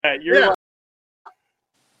You're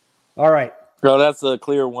All right. Bro, that's a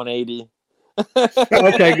clear 180.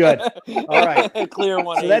 Okay, good. All right. Clear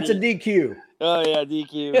 180. So that's a DQ. Oh, yeah,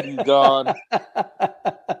 DQ. He's gone.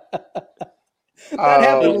 That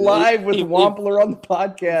happened live with Wampler on the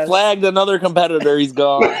podcast. Flagged another competitor. He's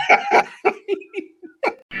gone.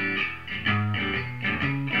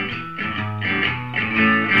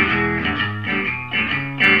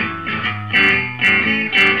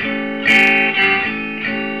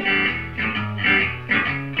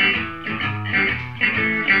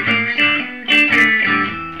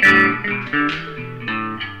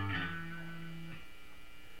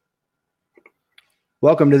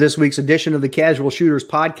 Welcome to this week's edition of the Casual Shooters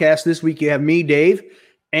Podcast. This week you have me, Dave,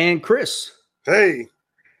 and Chris. Hey.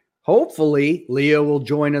 Hopefully, Leo will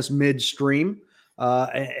join us midstream.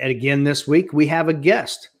 And again, this week we have a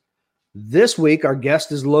guest. This week, our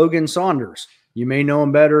guest is Logan Saunders. You may know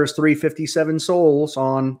him better as 357 Souls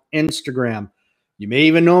on Instagram. You may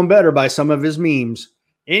even know him better by some of his memes.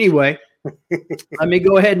 Anyway, let me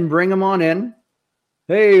go ahead and bring him on in.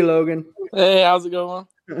 Hey, Logan. Hey, how's it going?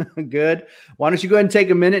 Good. Why don't you go ahead and take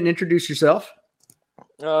a minute and introduce yourself?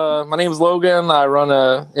 My name is Logan. I run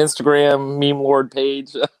a Instagram meme lord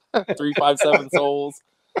page, 357 Souls.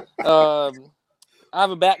 I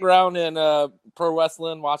have a background in pro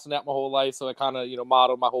wrestling, watching that my whole life, so I kind of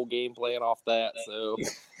modeled my whole game playing off that. So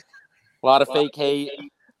a lot of fake hate.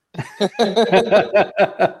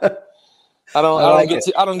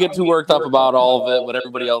 I don't get too worked up about all of it, but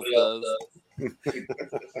everybody else does.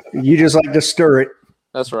 You just like to stir it.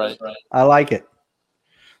 That's right. I like it.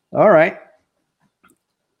 All right.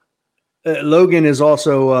 Logan is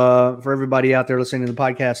also, for everybody out there listening to the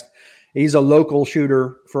podcast, he's a local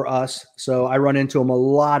shooter for us. So I run into him a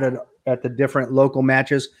lot at the different local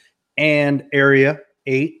matches and Area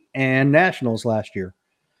 8 and Nationals last year.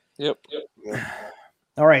 Yep.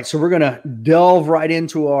 All right. So we're going to delve right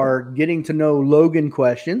into our getting to know Logan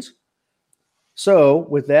questions. So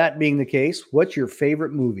with that being the case, what's your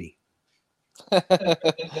favorite movie?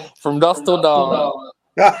 From Dusk Till Dawn.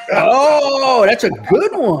 Oh, that's a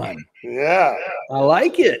good one. Yeah. I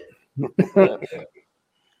like it.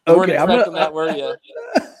 Okay, I'm going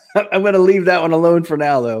to leave that one alone for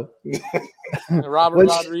now, though. Robert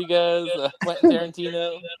Rodriguez, Quentin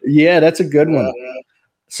Tarantino. Yeah, that's a good one.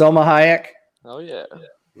 Selma Hayek. Oh, yeah.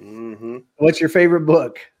 Mm-hmm. What's your favorite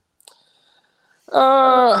book?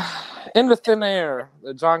 Into Thin Air,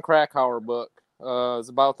 the John Krakauer book. It's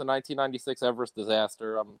about the 1996 Everest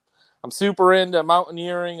disaster. I'm super into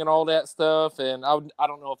mountaineering and all that stuff, and I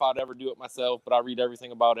don't know if I'd ever do it myself, but I read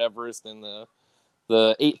everything about Everest and the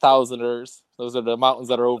 8,000ers. Those are the mountains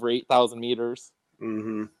that are over 8,000 meters.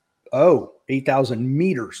 Mm-hmm. Oh, 8,000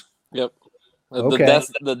 meters. Yep. Okay.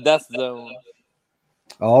 The death zone.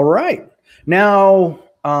 All right. Now,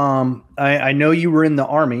 I know you were in the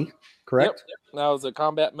Army, correct? Yep. I was a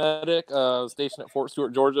combat medic, stationed at Fort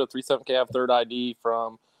Stewart, Georgia, 37 Cav, 3rd ID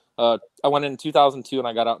from I went in 2002 and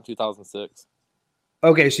I got out in 2006.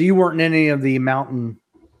 Okay, so you weren't in any of the mountain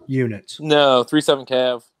units. No, 37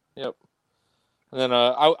 Cav. Yep. And then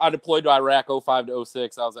I deployed to Iraq 05 to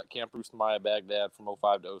 06. I was at Camp Rustamaya, Baghdad from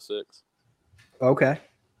 05 to 06. Okay.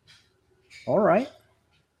 All right.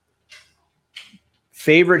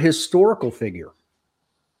 Favorite historical figure?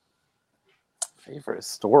 Favorite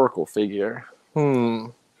historical figure? I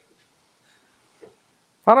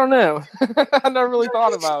don't know. I never really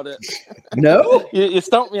thought about it. No? You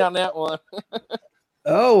stumped me on that one.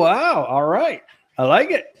 Oh, wow. All right. I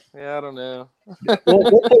like it. Yeah, I don't know.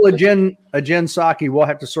 We'll pull a Jen Psaki. We'll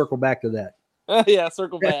have to circle back to that. Yeah,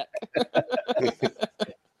 circle back.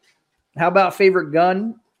 How about favorite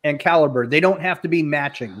gun and caliber? They don't have to be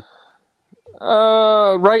matching.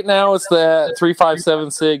 Right now it's that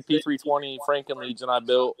 357 SIG P320 Franken Legion I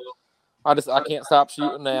built. I can't stop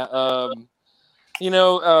shooting that.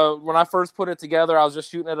 When I first put it together, I was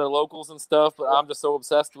just shooting it at locals and stuff, but I'm just so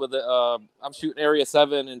obsessed with it. I'm shooting Area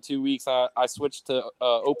 7 in 2 weeks. I switched to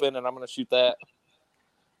open, and I'm going to shoot that.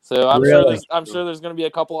 So I'm sure there's going to be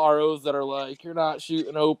a couple ROs that are like, you're not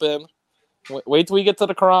shooting open. Wait till we get to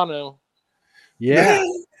the Corano. Yeah,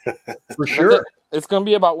 for sure. It's going to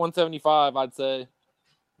be about 175, I'd say.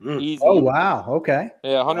 Easy. Oh, wow. Okay.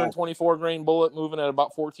 Yeah, 124 grain bullet moving at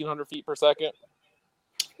about 1,400 feet per second.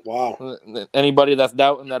 Wow. Anybody that's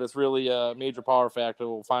doubting that it's really a major power factor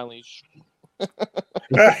will finally.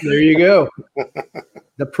 There you go.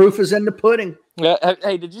 The proof is in the pudding. Yeah.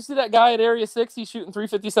 Hey, did you see that guy at Area 6? He's shooting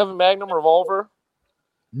 357 Magnum revolver.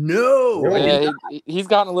 No. Yeah, he's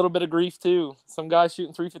gotten a little bit of grief too. Some guy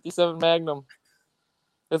shooting 357 Magnum.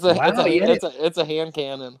 It's a hand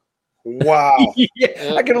cannon. Wow.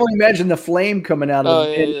 Yeah, I can only imagine the flame coming out of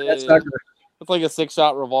the pin. That sucker. It's like a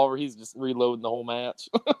 6-shot revolver. He's just reloading the whole match.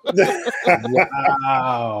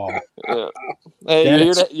 Wow. Yeah.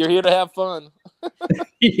 Hey, you're here to have fun.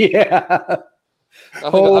 Yeah.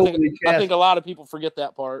 I think a lot of people forget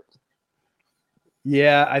that part.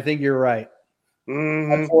 Yeah, I think you're right.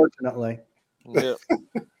 Mm-hmm. Unfortunately. Yeah.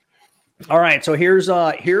 All right, so here's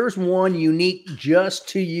one unique just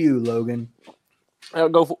to you, Logan.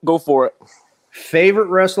 Go for it. Favorite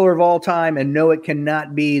wrestler of all time, and no, it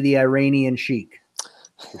cannot be the Iranian Sheik.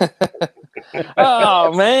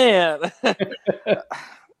 Oh man,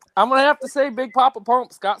 I'm gonna have to say Big Papa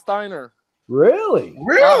Pump, Scott Steiner. Really?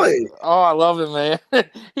 I love him, man.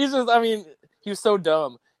 He's just, he was so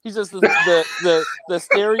dumb. He's just the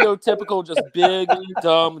stereotypical, just big,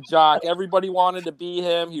 dumb jock. Everybody wanted to be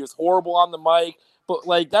him. He was horrible on the mic, but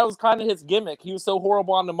like that was kind of his gimmick. He was so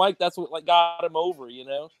horrible on the mic. That's what like got him over, you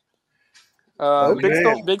know.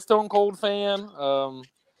 Big Stone Cold fan.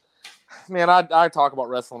 Man, I talk about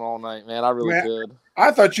wrestling all night, man. I really could.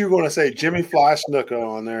 I thought you were going to say Jimmy Fly Snuka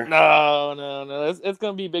on there. No. It's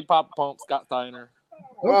going to be Big Papa Pump, Scott Steiner.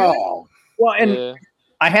 Okay. Oh. Well, and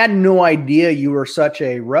I had no idea you were such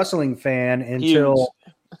a wrestling fan until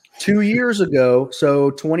 2 years ago.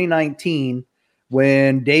 So 2019,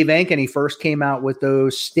 when Dave Ankeny first came out with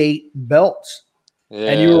those state belts.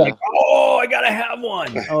 Yeah. And you were like, "Oh, I gotta have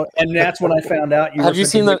one!" And that's when I found out you. Have you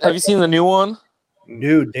seen the new one?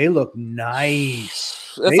 Dude, they look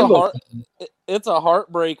nice. It's a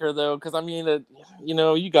heartbreaker though, because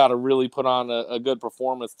you got to really put on a good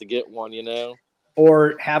performance to get one, you know.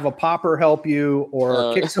 Or have a popper help you,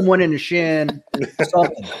 or kick someone in the shin,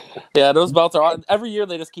 something. Yeah, those belts are every year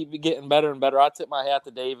they just keep getting better and better. I tip my hat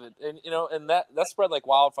to David, and and that spread like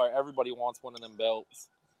wildfire. Everybody wants one of them belts.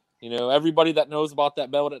 You know, everybody that knows about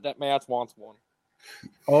that belt at that match wants one.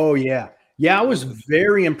 Oh, yeah. Yeah, I was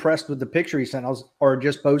very impressed with the picture he sent or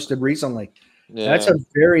just posted recently. Yeah. That's a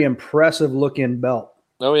very impressive looking belt.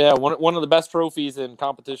 Oh, yeah. One of the best trophies in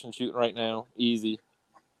competition shooting right now. Easy.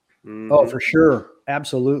 Mm-hmm. Oh, for sure.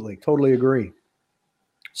 Absolutely. Totally agree.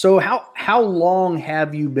 So how long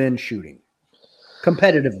have you been shooting?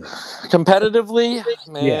 Competitively,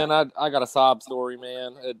 man, yeah. I got a sob story,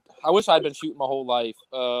 man. I wish I'd been shooting my whole life.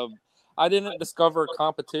 I didn't discover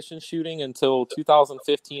competition shooting until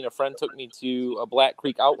 2015. A friend took me to a Black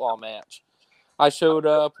Creek Outlaw match. I showed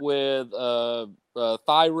up with a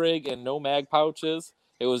thigh rig and no mag pouches.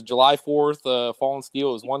 It was July 4th, Fallen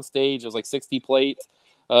Steel. It was one stage. It was like 60 plates.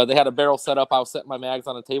 They had a barrel set up. I was setting my mags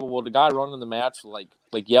on the table. Well, the guy running the match like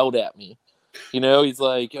yelled at me. You know, he's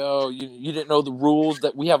like, "Oh, you didn't know the rules,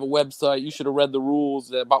 that we have a website. You should have read the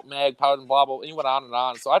rules about mag pouch and blah, blah." And he went on and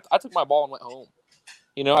on. So I took my ball and went home.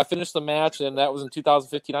 You know, I finished the match, and that was in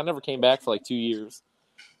 2015. I never came back for like 2 years.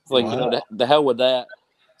 It's like, wow. The hell with that.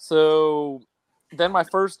 So then my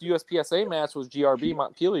first USPSA match was GRB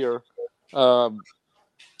Montpelier.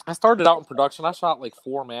 I started out in production. I shot like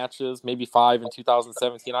 4 matches, maybe 5 in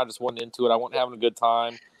 2017. I just wasn't into it. I wasn't having a good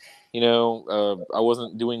time. You know, I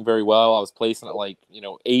wasn't doing very well. I was placing at like,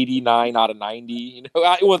 89 out of 90. You know,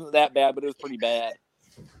 it wasn't that bad, but it was pretty bad.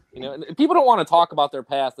 You know, and people don't want to talk about their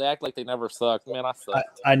past. They act like they never sucked. Man, I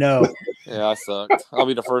sucked. I know. Yeah, I sucked. I'll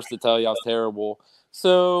be the first to tell you I was terrible.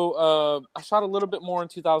 So I shot a little bit more in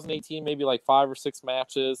 2018, maybe like 5 or 6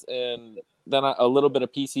 matches, and then a little bit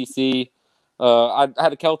of PCC. I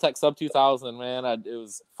had a Keltec Sub 2000, man. It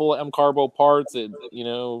was full of M Carbo parts.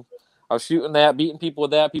 I was shooting that, beating people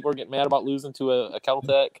with that. People are getting mad about losing to a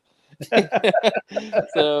Keltec.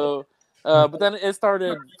 So, but then it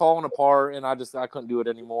started falling apart, and I couldn't do it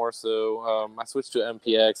anymore. So I switched to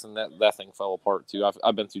MPX, and that thing fell apart too.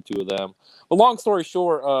 I've been through 2 of them. But long story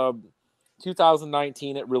short,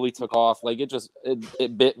 2019 it really took off. Like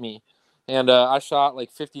it bit me. And I shot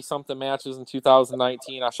like 50-something matches in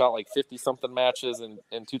 2019. I shot like 50-something matches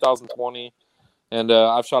in 2020. And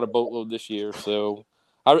I've shot a boatload this year. So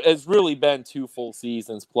it's really been 2 full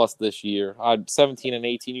seasons plus this year. 17 and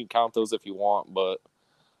 18, you can count those if you want, but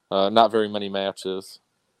not very many matches.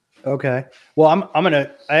 Okay. Well,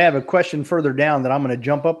 I have a question further down that I'm going to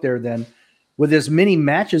jump up there then. With as many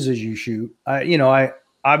matches as you shoot, I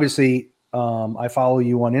obviously I follow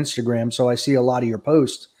you on Instagram, so I see a lot of your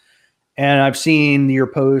posts. And I've seen your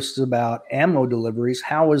posts about ammo deliveries.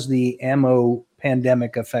 How has the ammo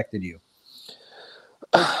pandemic affected you?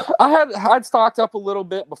 I'd stocked up a little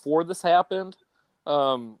bit before this happened,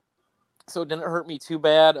 so it didn't hurt me too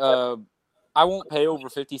bad. I won't pay over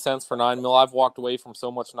 50 cents for 9mm. I've walked away from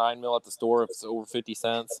so much 9mm at the store if it's over 50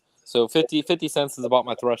 cents. So 50 cents is about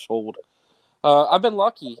my threshold. I've been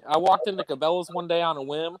lucky. I walked into Cabela's one day on a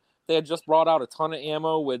whim. they had just brought out a ton of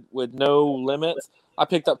ammo with no limits. I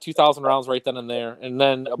picked up 2,000 rounds right then and there, and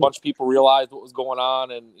then a bunch of people realized what was going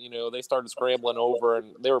on, and they started scrambling over,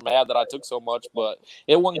 and they were mad that I took so much, but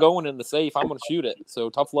it wasn't going in the safe. I'm going to shoot it, so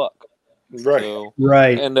tough luck. Right. So,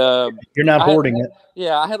 Right. And you're not hoarding it.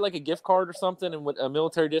 Yeah, I had like a gift card or something, and with a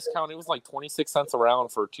military discount, it was like 26 cents a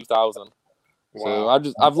round for 2,000. Wow.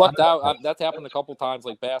 So I've lucked out. That's happened a couple times,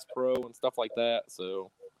 like Bass Pro and stuff like that. So.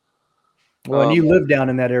 Well, and you live down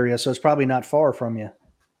in that area, so it's probably not far from you.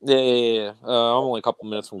 Yeah. I'm only a couple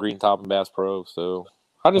minutes from Green Top and Bass Pro, so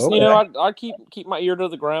I just, I keep my ear to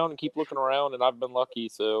the ground and keep looking around, and I've been lucky.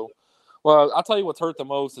 So, well, I'll tell you what's hurt the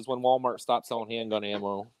most is when Walmart stopped selling handgun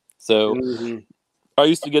ammo. So, I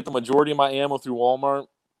used to get the majority of my ammo through Walmart.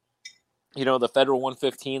 The Federal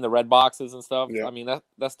 115, the red boxes and stuff. Yeah. I mean,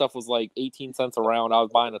 that stuff was like 18 cents a round. I was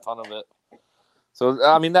buying a ton of it. So,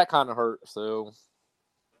 I mean, that kind of hurt. So.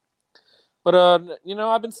 But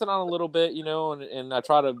I've been sitting on a little bit, and I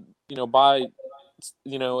try to, buy,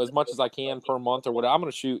 as much as I can per month or whatever. I'm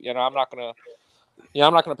gonna shoot. I'm not gonna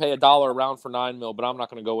pay $1 a round for 9mm, but I'm not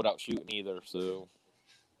gonna go without shooting either. So.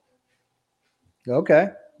 Okay.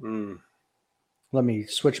 Let me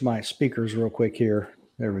switch my speakers real quick here.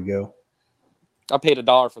 There we go. I paid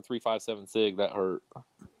 $1 for 357 SIG. That hurt.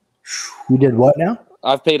 You did what now?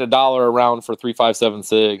 I've paid $1 a round for 357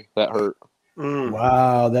 SIG. That hurt.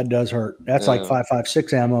 Wow, that does hurt. That's like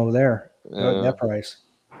 5.56 ammo there. That price.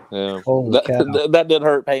 Yeah. Holy cow. That did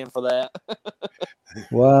hurt paying for that.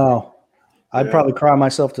 Wow. I'd probably cry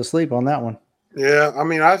myself to sleep on that one. Yeah, I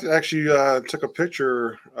mean, I actually took a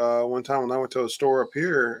picture one time when I went to a store up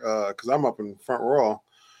here because I'm up in Front Royal,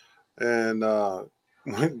 and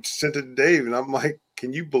sent it to Dave, and I'm like,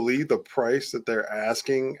 can you believe the price that they're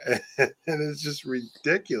asking? And it's just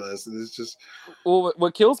ridiculous. And it's just. Well,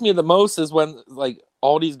 what kills me the most is when, like,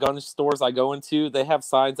 all these gun stores I go into, they have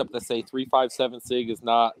signs up that say 357 SIG is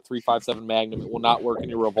not 357 Magnum. It will not work in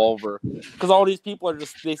your revolver. Because all these people are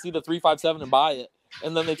just, they see the 357 and buy it.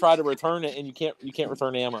 And then they try to return it, and you can't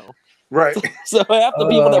return ammo. Right. So half the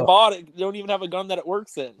people that bought it don't even have a gun that it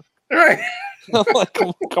works in. Right. I'm like,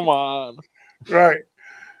 come on. Right.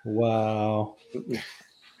 Wow.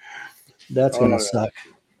 That's gonna suck.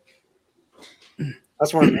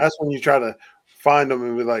 That's when you try to find them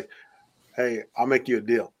and be like, hey, I'll make you a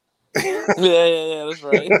deal. Yeah, that's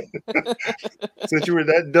right. Since you were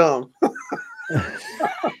that dumb.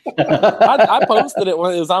 I posted it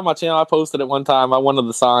when it was on my channel. I posted it one time. I wanted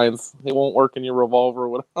the signs. It won't work in your revolver.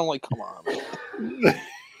 I'm like, come on, man.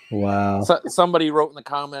 Wow. Somebody wrote in the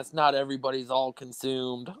comments, not everybody's all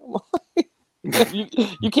consumed.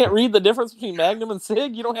 You can't read the difference between Magnum and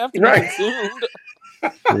SIG. You don't have to be consumed.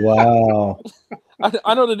 Wow.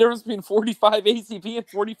 I know the difference between 45 ACP and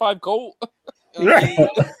 45 Colt.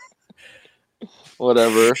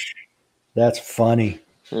 Whatever. That's funny.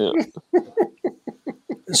 Yeah.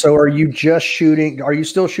 So are you still shooting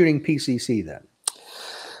PCC then?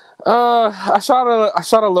 I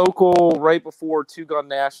shot a local right before Two Gun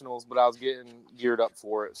Nationals, but I was getting geared up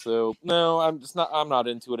for it. So no, I'm not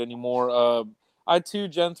into it anymore. I had 2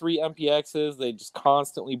 Gen 3 MPXs. They just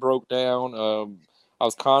constantly broke down. I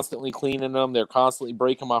was constantly cleaning them. They're constantly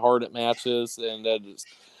breaking my heart at matches, and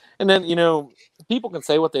then people can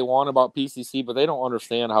say what they want about PCC, but they don't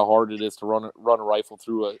understand how hard it is to run a rifle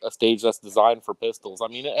through a stage that's designed for pistols. I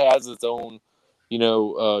mean, it has its own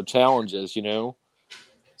challenges.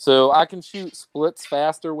 So I can shoot splits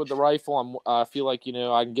faster with the rifle. I feel like,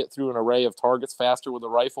 I can get through an array of targets faster with a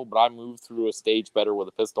rifle, but I move through a stage better with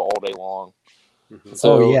a pistol all day long. Mm-hmm.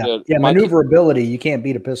 So, maneuverability, you can't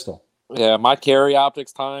beat a pistol. Yeah, my carry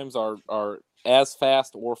optics times are as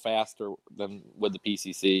fast or faster than with the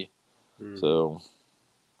PCC. So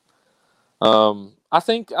I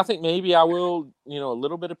think maybe I will, a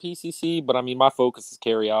little bit of PCC, but I mean, my focus is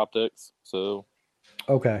carry optics. So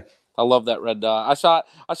okay. I love that red dot.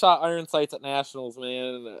 I shot iron sights at nationals,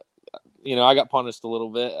 man. I got punished a little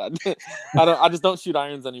bit. I just don't shoot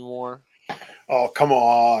irons anymore. Oh, come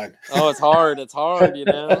on. Oh, it's hard. It's hard,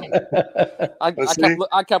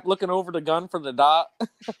 I kept looking over the gun for the dot.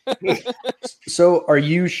 So are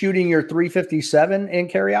you shooting your 357 in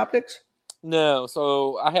carry optics? No.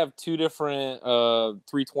 So I have 2 different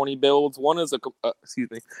 320 builds. One is a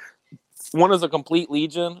complete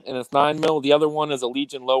Legion, and it's 9mm. The other one is a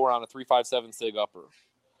Legion lower on a 357 SIG upper.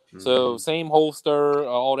 Mm-hmm. So same holster,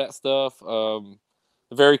 all that stuff.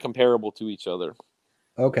 Very comparable to each other.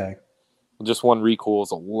 Okay. Just one recoil is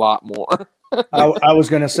a lot more. I was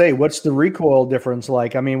going to say, what's the recoil difference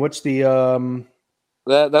like? I mean, what's the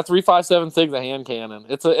that 357 SIG's a hand cannon.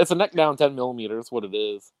 It's a neck down 10mm. That's what it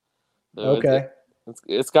is. So okay.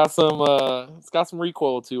 It's got some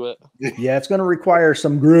recoil to it. Yeah, it's going to require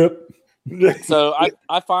some grip. So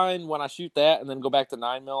I find when I shoot that and then go back to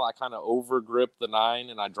 9mm, I kind of over grip the 9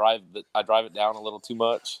 and I drive it down a little too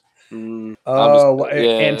much. Oh,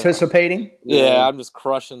 anticipating? Yeah, I'm just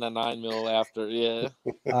crushing the 9mm after. Yeah,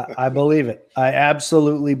 I believe it. I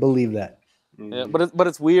absolutely believe that. Yeah, but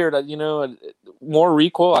it's weird. More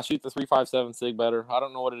recoil. I shoot the 3.57 SIG better. I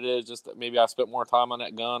don't know what it is. Just that maybe I spent more time on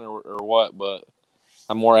that gun or what, but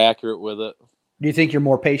I'm more accurate with it. Do you think you're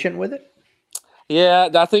more patient with it? Yeah,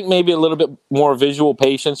 I think maybe a little bit more visual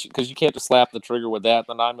patience because you can't just slap the trigger with that.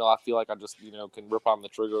 The 9mm, I feel like I just can rip on the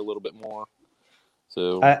trigger a little bit more.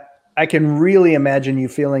 So I can really imagine you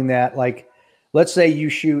feeling that. Like, let's say you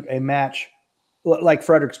shoot a match like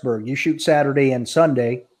Fredericksburg. You shoot Saturday and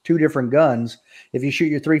Sunday, 2 different guns. If you shoot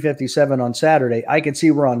your 357 on Saturday, I could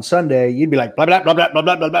see where on Sunday you'd be like blah blah blah blah blah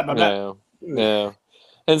blah blah blah blah. Yeah.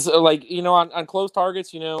 And so, on close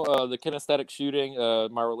targets, the kinesthetic shooting,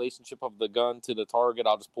 my relationship of the gun to the target,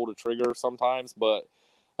 I'll just pull the trigger sometimes. But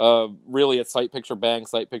really, it's sight picture bang,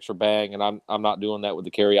 and I'm not doing that with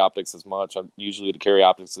the carry optics as much. I'm usually the carry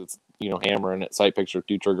optics, it's hammering it, sight picture,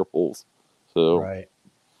 2 trigger pulls. So right,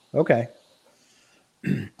 okay.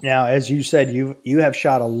 Now, as you said, you have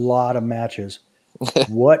shot a lot of matches.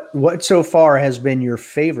 What so far has been your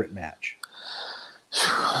favorite match?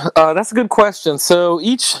 That's a good question. So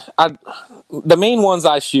the main ones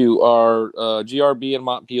I shoot are GRB in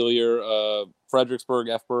Montpelier, Fredericksburg,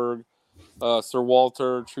 F-Burg, Sir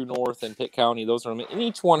Walter, True North, and Pitt County. Those are, and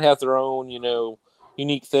each one has their own,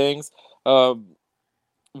 unique things.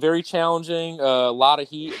 Very challenging. A lot of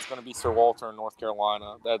heat. It's going to be Sir Walter in North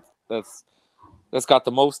Carolina. That's got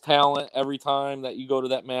the most talent. Every time that you go to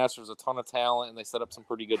that match, there's a ton of talent, and they set up some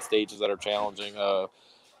pretty good stages that are challenging.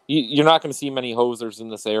 You're not going to see many hosers in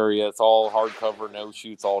this area. It's all hard cover, no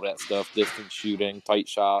shoots, all that stuff, distance shooting, tight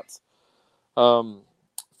shots.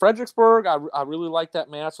 Fredericksburg, I really like that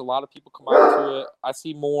match. A lot of people come out to it. I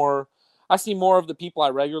see more of the people I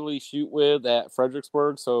regularly shoot with at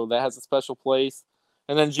Fredericksburg, so that has a special place.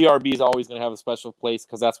 And then GRB is always going to have a special place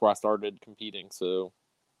because that's where I started competing. So,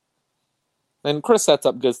 and Chris sets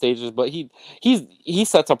up good stages, but he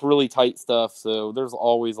sets up really tight stuff. So there's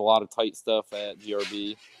always a lot of tight stuff at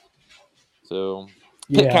GRB. So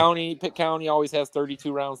Pitt County always has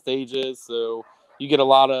 32 round stages, so you get a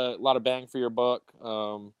lot of bang for your buck.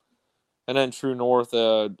 And then True North,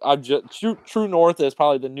 True North is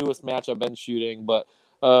probably the newest match I've been shooting, but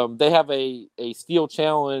they have a Steel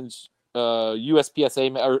Challenge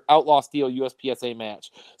USPSA or Outlaw Steel USPSA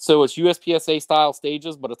match. So it's USPSA style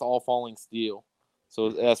stages, but it's all falling steel. So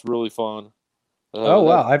that's really fun. Oh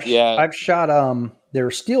wow! I've shot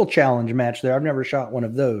their Steel Challenge match there. I've never shot one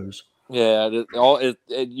of those. Yeah,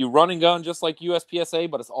 you run and gun just like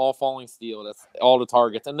USPSA, but it's all falling steel. That's all the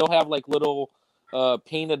targets, and they'll have like little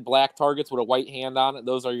painted black targets with a white hand on it.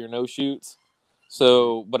 Those are your no shoots.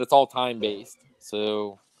 So, but it's all time based.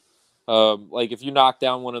 So, like if you knock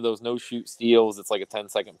down one of those no shoot steals, it's like a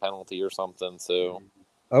 10-second penalty or something. So,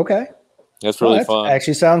 okay, that's really fun.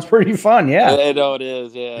 Actually, sounds pretty fun. Yeah, I know it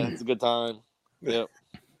is. Yeah, it's a good time. Yep.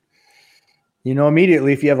 You know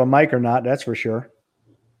immediately if you have a mic or not. That's for sure.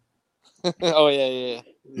 Oh yeah.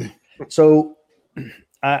 So,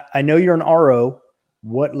 I know you're an RO.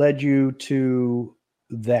 What led you to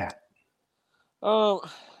that?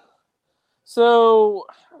 So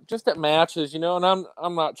just at matches, and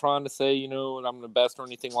I'm not trying to say, I'm the best or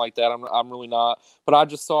anything like that. I'm really not. But I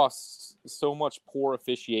just saw so much poor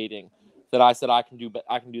officiating that I said I can do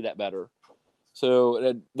that better.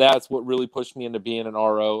 So that's what really pushed me into being an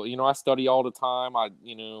RO. I study all the time. I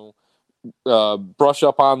brush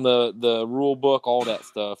up on the rule book, all that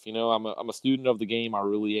stuff. I'm a student of the game. I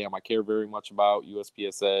really am. I care very much about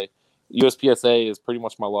USPSA. USPSA is pretty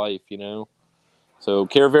much my life, So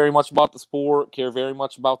care very much about the sport, care very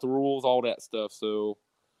much about the rules, all that stuff. So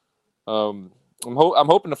I'm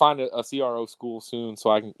hoping to find a CRO school soon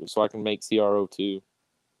so I can make CRO too.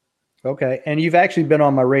 Okay. And you've actually been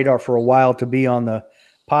on my radar for a while to be on the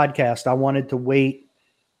podcast. I wanted to wait.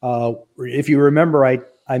 If you remember, I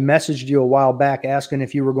messaged you a while back asking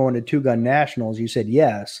if you were going to Two Gun Nationals. You said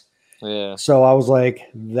yes. Yeah. So I was like,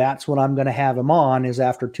 that's what I'm going to have him on is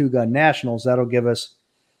after Two Gun Nationals. That'll give us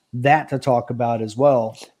that to talk about as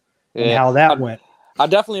well and how that went. I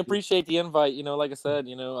definitely appreciate the invite. Like I said,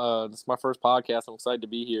 this is my first podcast. I'm excited to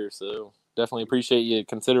be here. So definitely appreciate you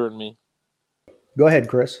considering me. Go ahead,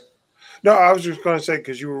 Chris. No, I was just going to say,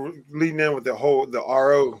 because you were leading in with the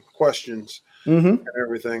RO questions and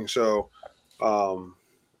everything. So go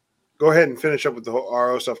ahead and finish up with the whole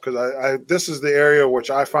RO stuff, because this is the area which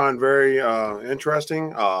I find very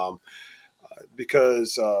interesting.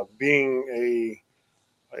 because being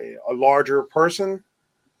a larger person,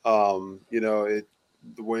 the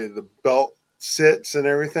way the belt sits and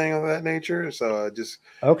everything of that nature. So just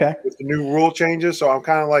Okay. with the new rule changes. So I'm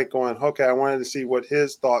kind of like going, okay, I wanted to see what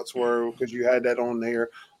his thoughts were because you had that on there.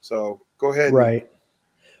 So go ahead. Right.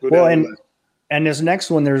 Go Well, down the list. and this next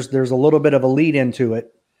one, there's a little bit of a lead into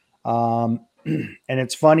it. And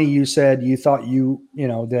it's funny you said you thought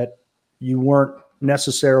that you weren't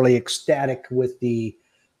necessarily ecstatic with the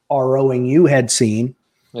ROing you had seen.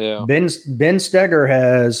 Yeah. Ben Steger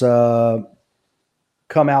has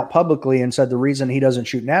come out publicly and said the reason he doesn't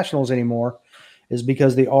shoot nationals anymore is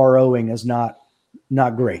because the ROing is not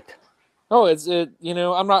great. Oh,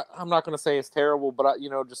 I'm not going to say it's terrible, but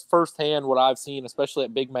just firsthand what I've seen, especially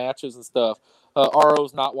at big matches and stuff,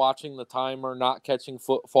 RO's not watching the timer, not catching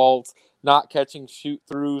foot faults, not catching shoot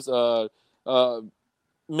throughs,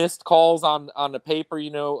 missed calls on the paper,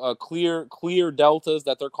 clear deltas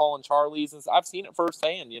that they're calling Charlies, and I've seen it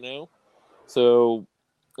firsthand, So,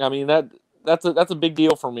 I mean that's a big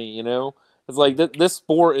deal for me, It's like this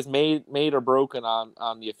sport is made or broken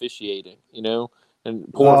on the officiating,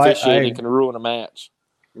 and poor officiating can ruin a match.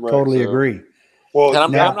 Right, totally agree. Well,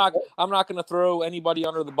 and I'm not going to throw anybody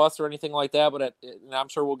under the bus or anything like that, but and I'm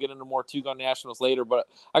sure we'll get into more two-gun nationals later. But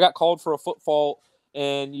I got called for a foot fault,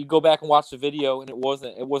 and you go back and watch the video, and it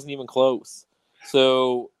wasn't even close.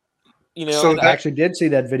 So, So I actually did see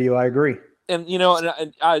that video. I agree. And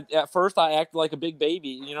I at first I acted like a big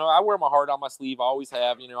baby. I wear my heart on my sleeve. I always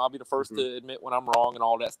have. I'll be the first to admit when I'm wrong and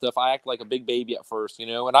all that stuff. I act like a big baby at first,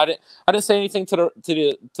 and I didn't say anything to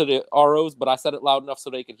the ROs, but I said it loud enough so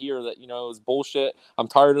they could hear that it was bullshit. I'm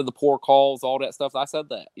tired of the poor calls, all that stuff. I said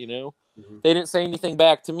that. They didn't say anything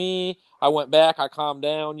back to me. I went back. I calmed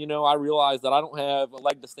down. I realized that I don't have a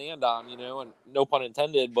leg to stand on. And no pun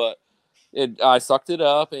intended, but. I sucked it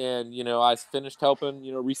up, and I finished helping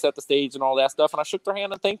reset the stage and all that stuff, and I shook their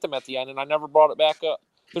hand and thanked them at the end, and I never brought it back up.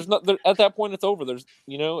 At that point it's over.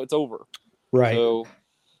 It's over. Right. So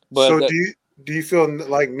do you feel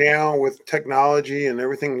like now with technology and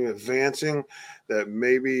everything advancing that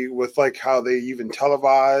maybe with like how they even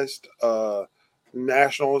televised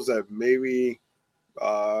nationals that maybe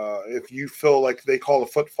if you feel like they call a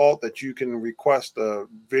foot fault that you can request a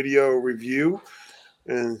video review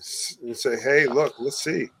and say, hey, look, let's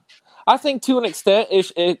see. I think to an extent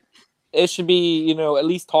it should be, at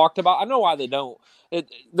least talked about. I know why they don't.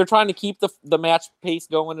 They're trying to keep the match pace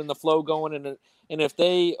going and the flow going, and if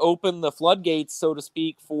they open the floodgates, so to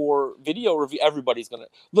speak, for video review, everybody's gonna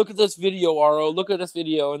look at this video, RO, look at this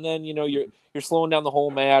video, and then you're slowing down the whole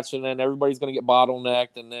match, and then everybody's gonna get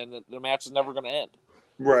bottlenecked, and then the match is never gonna end.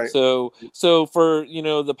 Right. So for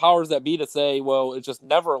the powers that be to say, well, it's just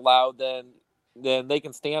never allowed, then they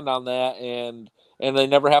can stand on that and they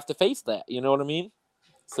never have to face that. You know what I mean?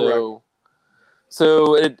 So,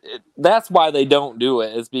 that's why they don't do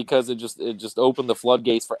it, is because it just opened the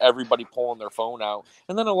floodgates for everybody pulling their phone out.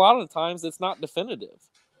 And then a lot of the times it's not definitive.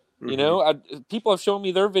 People have shown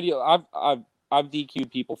me their video. I've DQ'd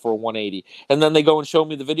people for a 180, and then they go and show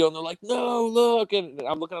me the video, and they're like, "No, look!" And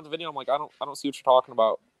I'm looking at the video. I'm like, I don't see what you're talking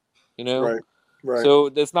about. Right. So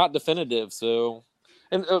it's not definitive. So.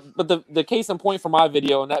 And but the case in point for my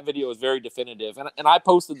video, and that video is very definitive. And I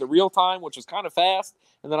posted the real time, which was kind of fast,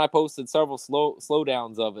 and then I posted several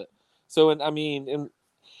slowdowns of it. So, and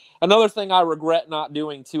another thing I regret not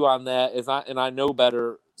doing too on that is I know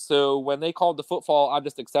better. So when they called the footfall, I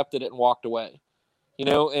just accepted it and walked away.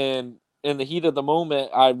 And in the heat of the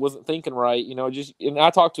moment, I wasn't thinking right. And I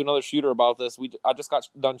talked to another shooter about this. I just got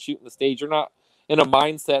done shooting the stage. You're not in a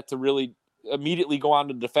mindset to really immediately go on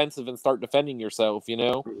to defensive and start defending yourself,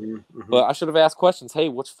 But I should have asked questions. Hey,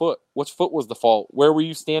 which foot was the fault? Where were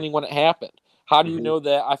you standing when it happened? How do you know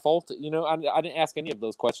that I faulted? I didn't ask any of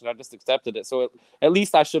those questions. I just accepted it. So at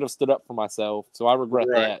least I should have stood up for myself. So I regret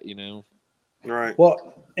that, Right.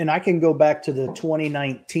 Well, and I can go back to the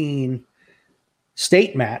 2019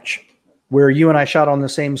 state match where you and I shot on the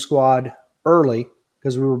same squad early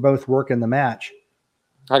because we were both working the match.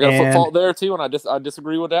 I got a foot fault there too, and I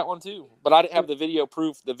disagree with that one too. But I didn't have the video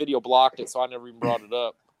proof. The video blocked it, so I never even brought it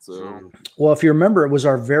up. So, well, if you remember, it was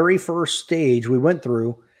our very first stage we went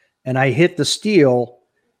through, and I hit the steel.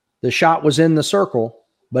 The shot was in the circle,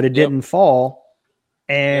 but it didn't fall.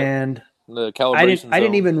 And the calibration I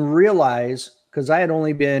didn't even realize, because I had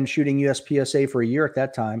only been shooting USPSA for a year at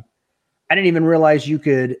that time. I didn't even realize you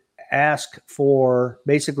could ask for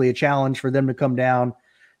basically a challenge for them to come down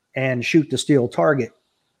and shoot the steel target.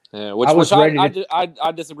 Yeah,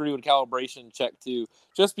 I disagree with calibration check too.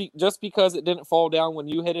 Just because it didn't fall down when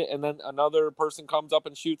you hit it, and then another person comes up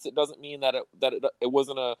and shoots it, doesn't mean that it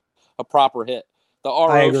wasn't a proper hit. The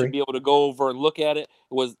RO should be able to go over and look at it.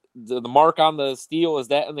 Was the mark on the steel, is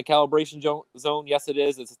that in the calibration zone? Yes, it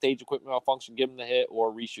is. It's a stage equipment malfunction. Give them the hit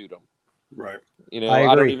or reshoot them. Right.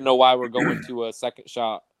 I don't even know why we're going to a second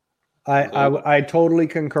shot. I totally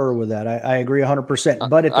concur with that. I agree 100%.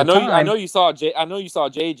 But at the time, I know you saw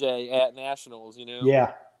JJ at Nationals.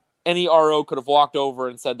 Yeah. Any RO could have walked over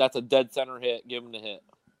and said that's a dead center hit. Give him the hit.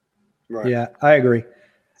 Right. Yeah, I agree.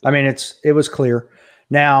 I mean, it was clear.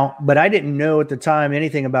 Now, but I didn't know at the time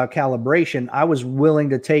anything about calibration. I was willing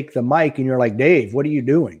to take the mic, and you're like, Dave, what are you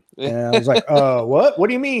doing? And I was like, what? What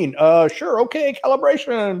do you mean? Sure, okay,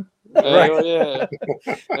 calibration. Right. Yeah.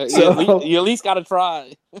 So, you at least got to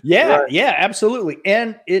try. Yeah, right. Yeah, absolutely.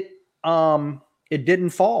 And it didn't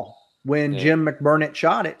fall when Jim McBurnett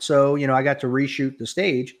shot it. So, I got to reshoot the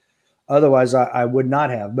stage. Otherwise, I would not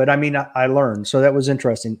have. But I mean, I learned. So that was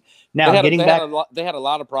interesting. Now, they had a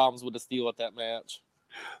lot of problems with the steel at that match.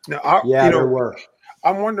 Now, there were.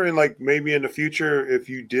 I'm wondering, like, maybe in the future, if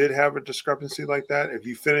you did have a discrepancy like that, if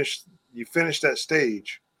you finish that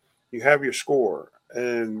stage, you have your score,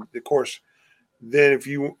 and of course, then if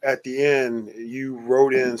you at the end you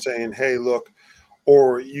wrote in saying, "Hey, look,"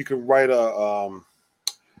 or you could write a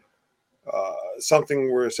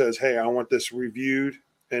something where it says, "Hey, I want this reviewed,"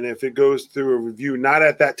 and if it goes through a review, not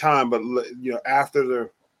at that time, but after the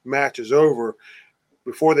match is over,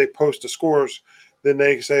 before they post the scores. Then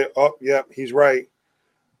they can say, "Oh, yep, he's right."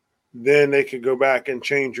 Then they could go back and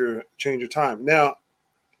change your time. Now,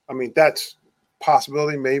 I mean, that's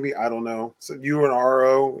possibility. Maybe, I don't know. So you and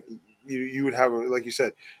RO, you would have like you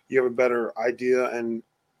said, you have a better idea. And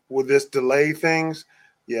will this delay things?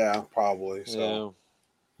 Yeah, probably. So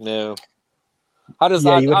no.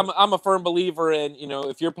 I'm a firm believer in,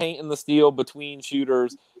 if you're painting the steel between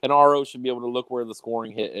shooters, an RO should be able to look where the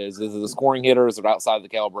scoring hit is. Is it a scoring hit or is it outside the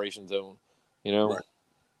calibration zone? Right.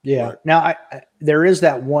 Yeah. Right. Now, there is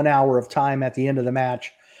that 1 hour of time at the end of the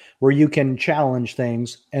match where you can challenge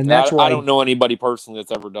things, and that's where I don't know anybody personally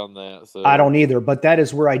that's ever done that. So I don't either, but that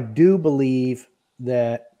is where I do believe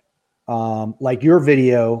that, like your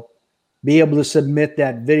video, be able to submit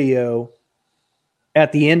that video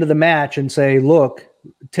at the end of the match and say, "Look,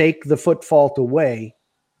 take the foot fault away,"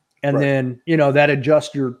 and then that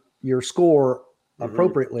adjusts your score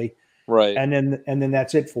appropriately. Right. And then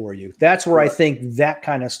that's it for you. That's where I think that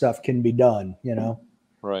kind of stuff can be done,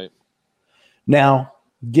 Right. Now,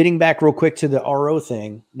 getting back real quick to the RO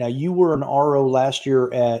thing. Now, you were an RO last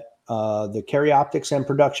year at the Carry Optics and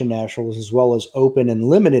Production Nationals, as well as Open and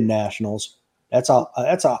Limited Nationals. That's a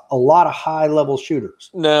lot of high level shooters.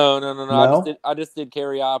 No. I just did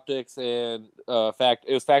Carry Optics and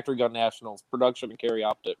it was Factory Gun Nationals, Production and Carry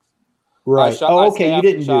Optics. Right. Okay. You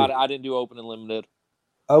didn't do. I didn't do Open and Limited.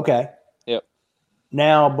 Okay. Yep.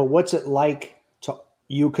 Now, but what's it like to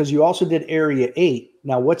you? Because you also did Area 8.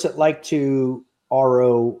 Now, what's it like to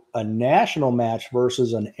RO a national match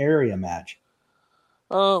versus an area match?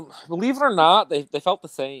 Believe it or not, they felt the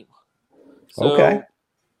same. So okay.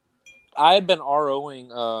 I had been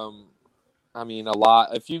ROing, a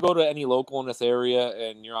lot. If you go to any local in this area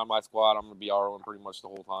and you're on my squad, I'm going to be ROing pretty much the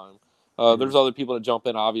whole time. There's other people that jump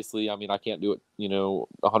in, obviously. I mean, I can't do it,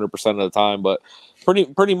 100% of the time, but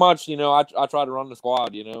pretty much, I try to run the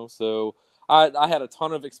squad, So I had a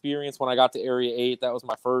ton of experience when I got to Area 8. That was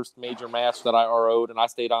my first major match that I RO'd, and I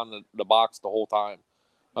stayed on the box the whole time.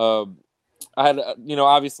 I had,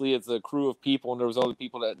 obviously it's a crew of people, and there was other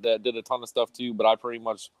people that did a ton of stuff too, but I pretty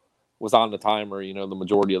much was on the timer, the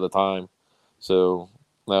majority of the time. So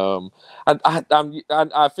I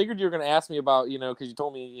figured you were going to ask me about, because you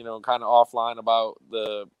told me, kind of offline about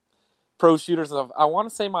the pro shooters. I want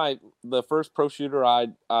to say the first pro shooter I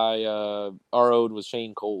RO'd was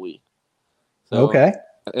Shane Coley. So, okay.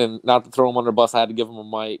 And not to throw him under the bus, I had to give him a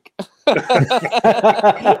mic.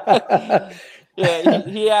 Yeah,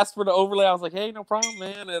 he asked for the overlay. I was like, "Hey, no problem,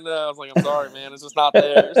 man." And I was like, "I'm sorry, man. It's just not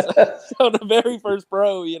there." So the very first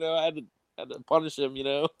pro, I had to punish him.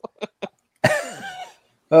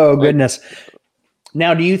 Oh goodness!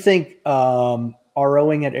 Now, do you think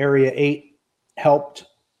ROing at Area 8 helped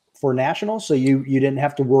for nationals? So you didn't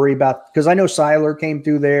have to worry about, because I know Seiler came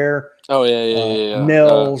through there. Oh yeah.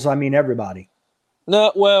 Nils. Everybody.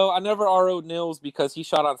 No, well, I never RO'd Nils because he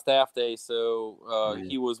shot on staff day, so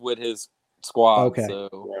he was with his squad. Okay,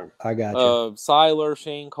 so I got you. Seiler,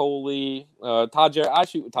 Shane Coley, Todd Jarrett. I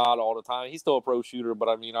shoot with Todd all the time. He's still a pro shooter, but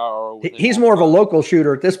I mean, he's more of a local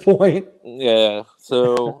shooter at this point. Yeah.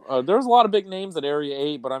 So there's a lot of big names at Area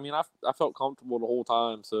 8, but I mean, I felt comfortable the whole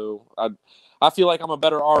time. So I feel like I'm a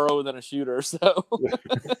better RO than a shooter. So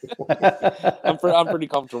I'm pretty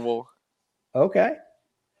comfortable. Okay.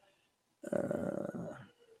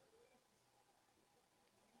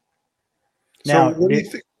 Now, so what do you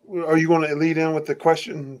think? Are you going to lead in with the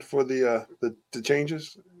question for the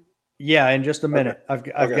changes? yeah, in just a minute.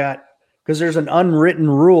 Okay. I've got, because there's an unwritten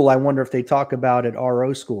rule. I wonder if they talk about at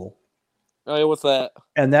RO school. Oh, yeah, what's that?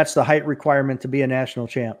 And that's the height requirement to be a national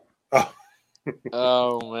champ. Oh,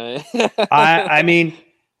 Oh man. I mean,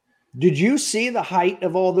 did you see the height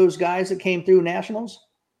of all those guys that came through nationals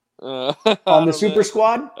on the super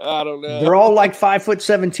squad? I don't know. They're all like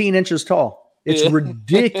 5'17" tall. It's Yeah.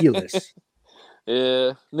 ridiculous.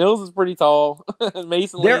 Yeah, Nils is pretty tall.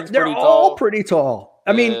 Mason They're Lane's pretty all tall. pretty tall.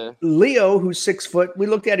 I mean, Leo, who's 6 foot, we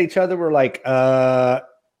looked at each other. We're like,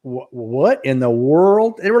 what in the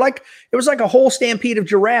world? They were like, it was like a whole stampede of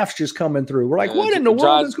giraffes just coming through. We're like, what in the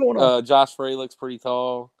world is going on? Josh Frey looks pretty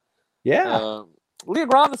tall. Yeah. Leo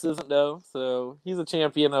Grandis isn't though, so he's a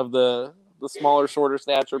champion of the smaller, shorter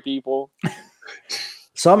stature people.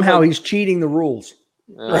 Somehow he's cheating the rules.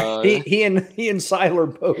 He and Seiler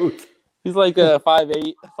both. He's like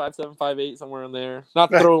 5'8", 5'7", 5'8", somewhere in there.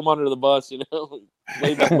 Not to throw him under the bus, you know.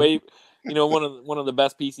 way, you know, one of the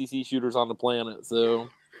best PCC shooters on the planet. So,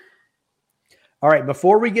 all right.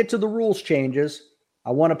 Before we get to the rules changes,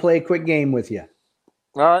 I want to play a quick game with you.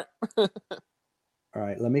 All right. All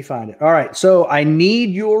right. Let me find it. All right. So I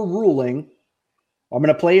need your ruling. I'm going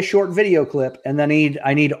to play a short video clip, and then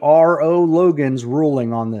I need R.O. Logan's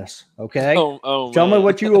ruling on this. Okay. Tell me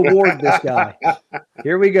what you award this guy.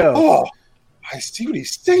 Here we go. Oh, I see what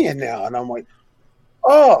he's saying now, and I'm like,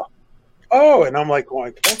 oh, and I'm like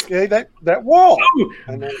going, okay, that wall.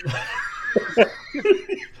 And then,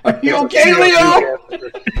 are you okay, Leo?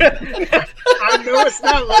 I know it's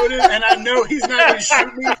not loaded, and I know he's not going to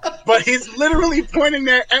shoot me, but he's literally pointing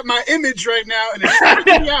at my image right now, and it's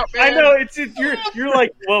freaking me out, man. I know you're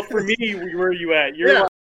like, well, for me, where are you at? You're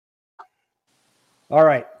all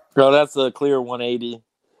right, bro. That's a clear 180.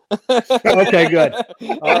 Okay, good.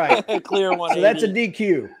 All right, clear 180. So that's a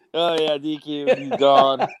DQ. Oh yeah, DQ. He's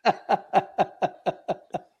gone.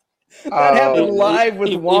 That happened live with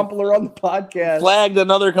Wampler on the podcast. Flagged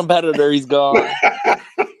another competitor. He's gone.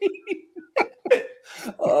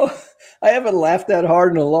 Oh, I haven't laughed that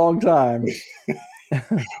hard in a long time.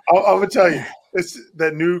 I'm gonna tell you, it's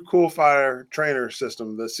that new Cool Fire trainer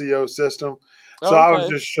system, the CO system. So I was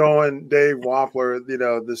just showing Dave Wampler, you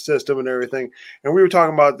know, the system and everything, and we were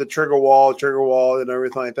talking about the trigger wall, and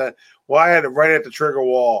everything like that. Well, I had it right at the trigger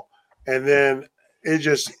wall, and then it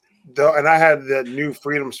just. And I had that new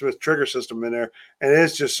Freedom Smith trigger system in there, and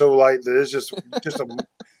it's just so light that it's just a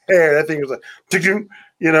hair. That thing was like,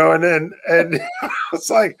 you know, and it's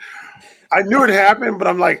like I knew it happened, but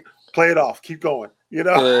I'm like, play it off, keep going, you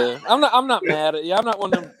know. I'm not mad at you. I'm not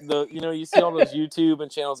one of the you know, you see all those YouTube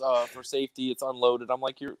and channels for safety, it's unloaded. I'm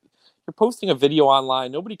like, you're posting a video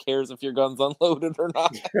online. Nobody cares if your gun's unloaded or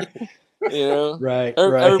not. You know, right?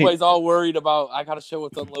 Everybody's all worried about. I got to show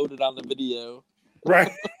what's unloaded on the video.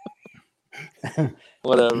 Right.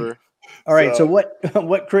 Whatever. All right. So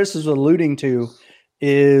what Chris is alluding to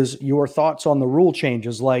is your thoughts on the rule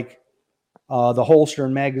changes, like the holster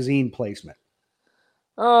and magazine placement.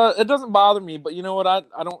 It doesn't bother me, but you know what? I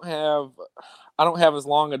don't have as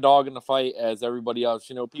long a dog in the fight as everybody else.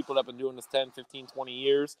 You know, people that have been doing this 10, 15, 20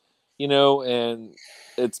 years, you know, and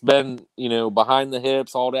it's been, you know, behind the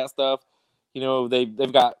hips, all that stuff. You know,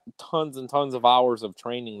 they've got tons and tons of hours of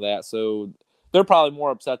training that, so they're probably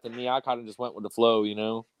more upset than me. I kind of just went with the flow, you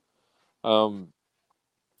know.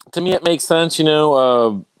 To me, it makes sense, you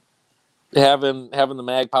know, having the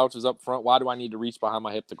mag pouches up front. Why do I need to reach behind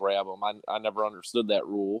my hip to grab them? I never understood that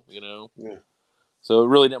rule, you know. Yeah. So it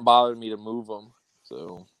really didn't bother me to move them.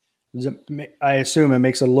 So I assume it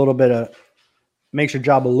makes makes your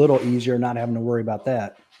job a little easier, not having to worry about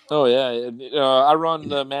that. Oh yeah, I run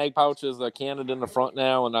the mag pouches, Canada in the front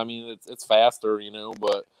now, and I mean it's faster, you know,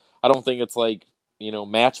 but I don't think it's like, you know,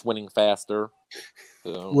 match winning faster.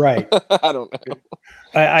 So, right. I don't know.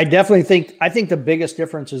 I definitely think the biggest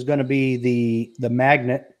difference is going to be the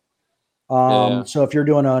magnet. So if you're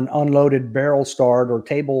doing an unloaded barrel start or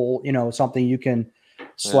table, you know, something, you can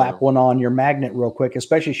slap one on your magnet real quick,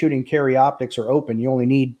 especially shooting carry optics or open. You only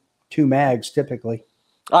need 2 mags typically.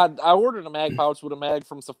 I ordered a mag pouch with a mag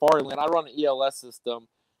from Safari Land. I run an ELS system,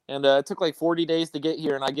 and it took like 40 days to get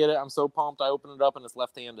here, and I get it. I'm so pumped. I open it up, and it's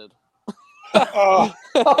left-handed. Oh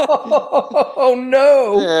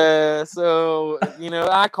no! Yeah, so you know,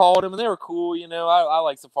 I called them and they were cool. You know, I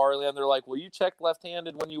like Safari Land. They're like, "Well, you checked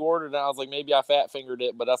left-handed when you ordered it." And I was like, "Maybe I fat fingered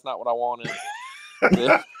it, but that's not what I wanted."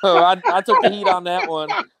 So I took the heat on that one,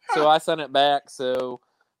 so I sent it back. So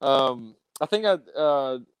I think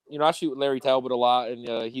you know, I shoot with Larry Talbot a lot,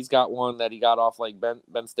 and he's got one that he got off like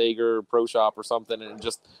Ben Stager Pro Shop or something, and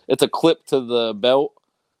it's a clip to the belt.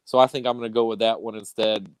 So I think I'm going to go with that one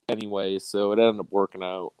instead anyway. So it ended up working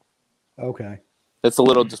out. Okay. It's a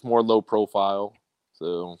little just more low profile.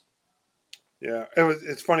 So Yeah,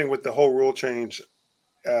 it's funny with the whole rule change.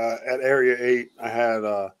 At Area 8, I had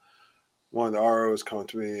one of the ROs come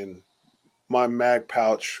to me, and my mag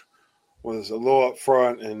pouch was a little up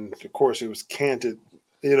front, and of course it was canted,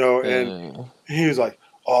 and he was like,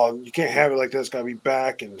 "Oh, you can't have it like that. It's got to be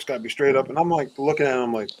back, and it's got to be straight up." And I'm like looking at him,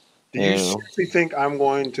 I'm like, "Do you seriously think I'm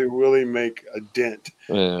going to really make a dent?"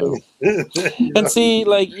 And see,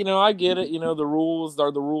 like, I get it. The rules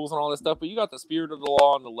are the rules and all that stuff, but you got the spirit of the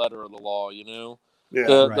law and the letter of the law. Yeah,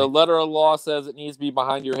 the letter of the law says it needs to be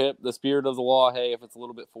behind your hip. The spirit of the law, hey, if it's a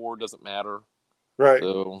little bit forward, doesn't matter. Right.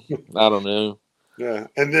 So I don't know. Yeah,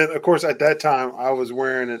 and then of course at that time I was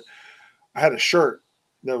wearing it. I had a shirt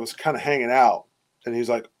that was kind of hanging out, and he's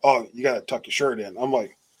like, "Oh, you got to tuck your shirt in." I'm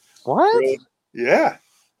like, "What? Really? Yeah."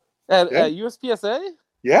 At USPSA?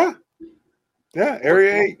 Yeah. Yeah,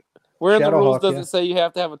 Area 8. Where in the rules does it say you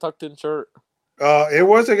have to have a tucked-in shirt? It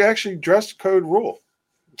was actually dress code rule.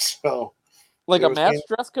 So, like a match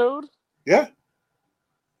dress code? Yeah.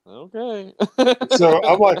 Okay. So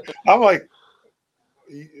I'm like,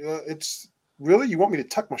 it's really, you want me to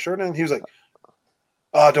tuck my shirt in? He was like,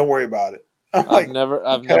 "Oh, don't worry about it." I've never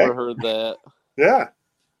heard that. Yeah.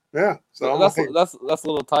 Yeah. So that's a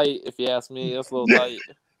little tight, if you ask me. That's a little tight.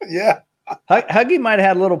 Yeah. Huggy might have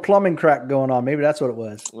had a little plumbing crack going on. Maybe that's what it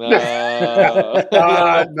was. No.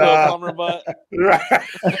 Plumber butt. Right.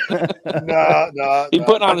 No. He's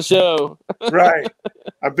putting on a show. Right.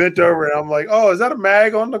 I bent over and I'm like, "Oh, is that a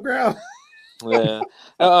mag on the ground?" Yeah.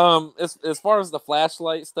 As far as the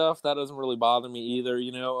flashlight stuff, that doesn't really bother me either.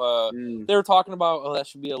 They were talking about, that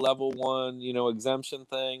should be a level 1, exemption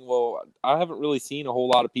thing. Well, I haven't really seen a whole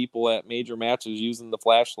lot of people at major matches using the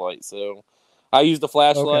flashlight. So I used the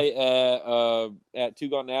flashlight at Two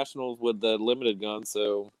Gun Nationals with the limited gun.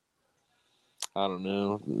 So I don't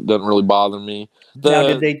know. It doesn't really bother me. Now,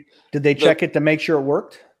 did they check it to make sure it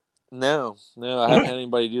worked? No, I haven't had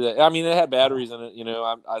anybody do that. I mean, it had batteries in it.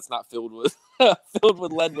 It's not filled with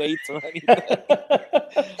lead weights or anything.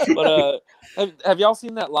 But have y'all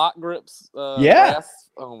seen that lock grips? Yeah. Brass?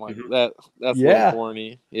 Oh my, that's a little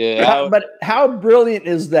corny. Yeah. But how brilliant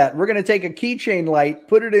is that? We're going to take a keychain light,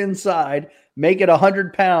 put it inside, make it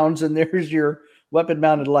 100 pounds, and there's your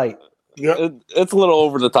weapon-mounted light. Yeah, it's a little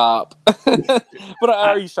over the top. But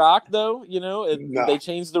are you shocked though? They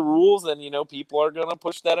changed the rules, and people are gonna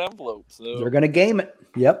push that envelope. So they're gonna game it.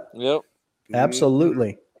 Yep.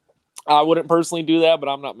 Absolutely. I wouldn't personally do that, but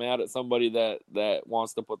I'm not mad at somebody that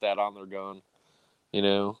wants to put that on their gun.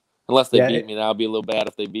 Unless they beat me, that'll be a little bad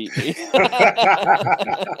if they beat me.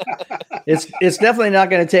 It's definitely not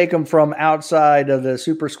going to take them from outside of the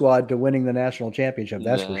super squad to winning the national championship.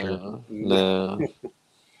 That's for sure. No.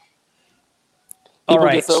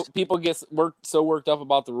 People get worked up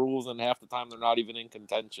about the rules, and half the time they're not even in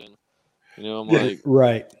contention. I'm like,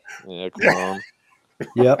 right? Yeah, come on.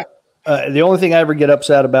 Yep. The only thing I ever get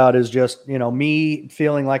upset about is just me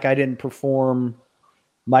feeling like I didn't perform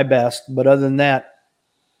my best. But other than that,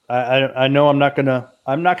 I know I'm not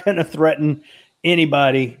gonna threaten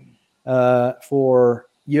anybody for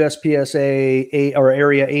USPSA 8 or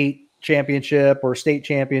Area 8 championship or state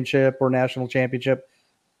championship or national championship.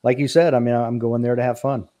 Like you said, I mean, I'm going there to have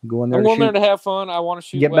fun. I'm going there to have fun. I want to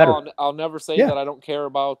shoot get well. better. I'll never say that I don't care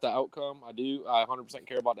about the outcome. I do. I 100%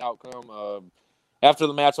 care about the outcome. After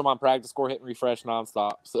the match, I'm on practice court hitting refresh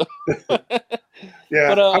nonstop. So,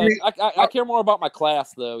 yeah. But I care more about my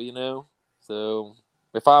class, though. So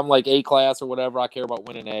if I'm like A class or whatever, I care about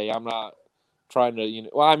winning A. I'm not trying to,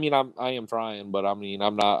 Well, I mean, I am trying, but I mean,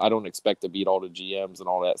 I'm not. I don't expect to beat all the GMs and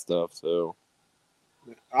all that stuff. So.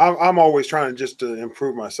 I'm always trying to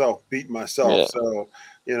improve myself, beat myself. Yeah. So,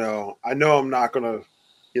 I know I'm not going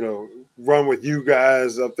to, run with you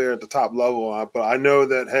guys up there at the top level, but I know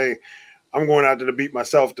that, hey, I'm going out there to beat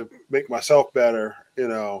myself, to make myself better,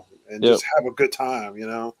 and just have a good time,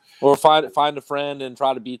 Or find a friend and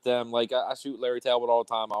try to beat them. Like I shoot Larry Talbot all the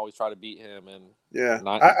time. I always try to beat him, and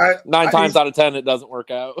nine times out of 10 it doesn't work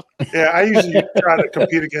out. Yeah, I usually try to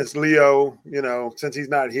compete against Leo, since he's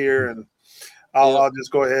not here, and I'll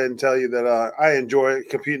just go ahead and tell you that I enjoy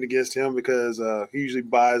competing against him because he usually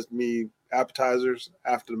buys me appetizers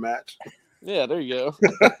after the match. Yeah, there you go.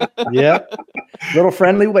 Yeah, little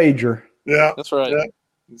friendly wager. Yeah, that's right. Yeah.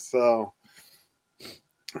 So,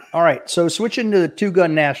 all right. So switching to the Two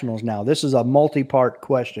Gun Nationals now. This is a multi-part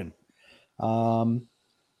question. So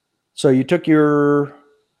you took your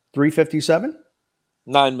 357?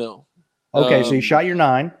 9 mil. Okay, so you shot your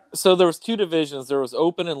 9. So there was 2 divisions. There was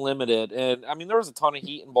open and limited, and I mean there was a ton of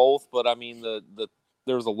heat in both. But I mean there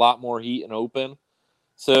there was a lot more heat and open.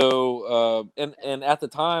 So, and at the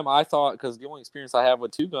time I thought, because the only experience I have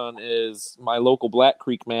with 2-gun is my local Black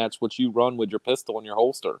Creek match, which you run with your pistol and your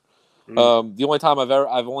holster. The only time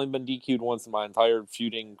I've only been DQ'd once in my entire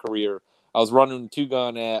shooting career. I was running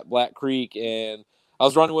 2-gun at Black Creek, and I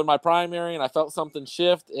was running with my primary, and I felt something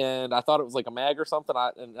shift, and I thought it was like a mag or something.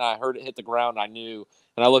 And I heard it hit the ground. I knew,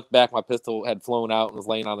 and I looked back, my pistol had flown out and was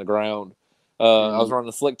laying on the ground. I was running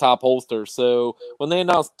a slick top holster. So when they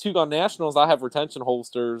announced 2-gun nationals, I have retention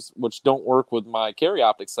holsters, which don't work with my carry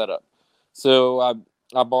optics setup. So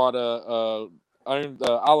I bought a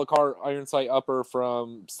la carte iron sight upper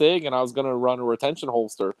from SIG, and I was going to run a retention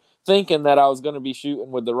holster, thinking that I was going to be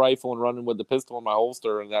shooting with the rifle and running with the pistol in my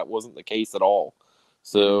holster, and that wasn't the case at all.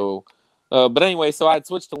 So, but anyway, so I'd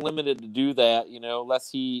switched to limited to do that, less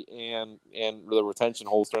heat and the retention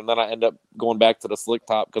holster, and then I end up going back to the slick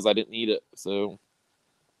top because I didn't need it. So,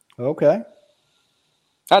 okay.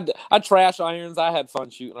 I trash irons. I had fun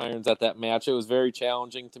shooting irons at that match. It was very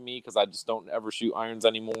challenging to me because I just don't ever shoot irons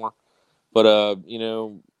anymore. But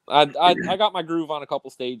I got my groove on a couple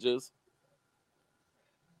stages.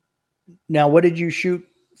 Now, what did you shoot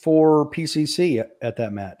for PCC at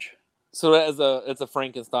that match? So it's a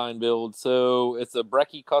Frankenstein build. So it's a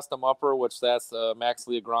Brecky custom upper, which that's Max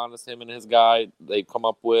Leogranis, him and his guy, they come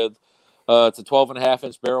up with. It's a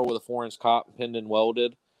 12.5-inch barrel with a 4-inch cop pinned and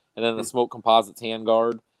welded, and then a smoke composites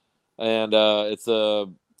handguard. And it's a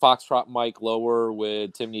Foxtrot mic lower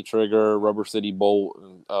with Timney trigger, Rubber City bolt,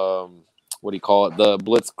 and what do you call it? The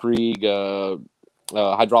Blitzkrieg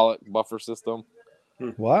hydraulic buffer system.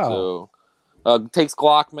 Wow. So takes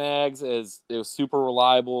Glock mags. It was super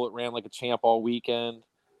reliable. It ran like a champ all weekend.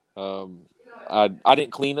 I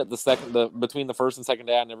didn't clean it between the first and second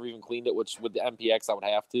day. I never even cleaned it, which with the MPX I would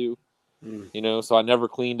have to. So I never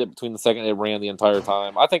cleaned it between the second. It ran the entire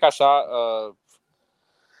time. I think I shot.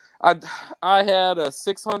 I had a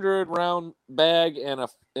 600 round bag and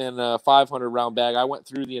a 500 round bag. I went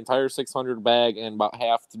through the entire 600 bag and about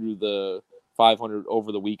half through the 500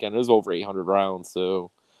 over the weekend. It was over 800 rounds.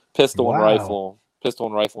 So pistol and rifle,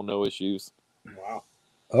 no issues. Wow.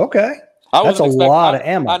 Okay. That's a lot of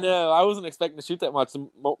ammo. I know. I wasn't expecting to shoot that much.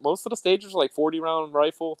 Most of the stages were like 40 round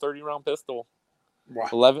rifle, 30 round pistol.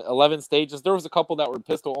 Wow. 11 stages. There was a couple that were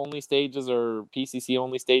pistol only stages or PCC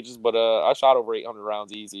only stages, but I shot over 800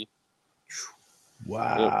 rounds easy.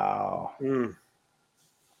 Wow. Yep.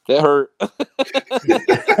 It hurt.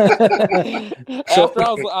 After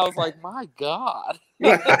I was like, my God.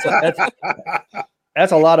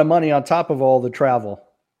 That's a lot of money on top of all the travel.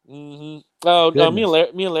 Mm-hmm. Oh, no, me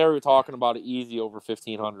and Larry were talking about it easy over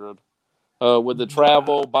 $1,500. With the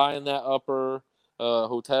travel, buying that upper,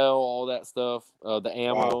 hotel, all that stuff, the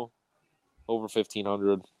ammo, over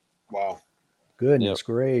 $1,500. Wow. Goodness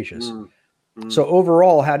gracious. So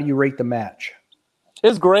overall, how do you rate the match?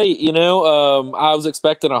 It's great. I was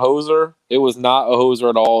expecting a hoser. It was not a hoser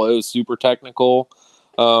at all. It was super technical.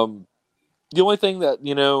 The only thing that,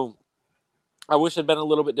 I wish had been a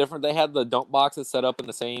little bit different. They had the dump boxes set up in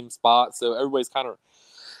the same spot, so everybody's kind of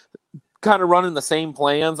running the same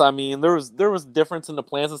plans. I mean, there was difference in the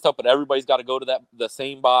plans and stuff, but everybody's got to go to the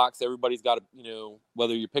same box. Everybody's got to,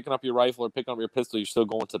 whether you're picking up your rifle or picking up your pistol, you're still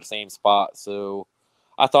going to the same spot. So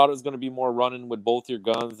I thought it was going to be more running with both your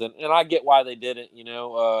guns, and I get why they did it.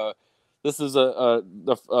 This is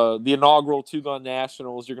the inaugural 2-gun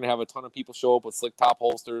nationals. You're going to have a ton of people show up with slick top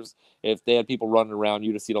holsters. If they had people running around,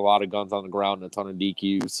 you'd have seen a lot of guns on the ground and a ton of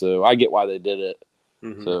DQs. So I get why they did it.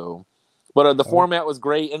 Mm-hmm. So, but the format was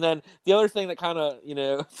great. And then the other thing that kind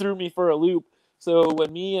of threw me for a loop. So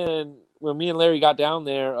when me and Larry got down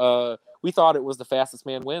there, we thought it was the fastest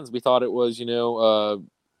man wins. We thought it was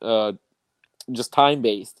just time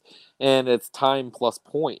based, and it's time plus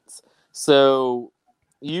points. So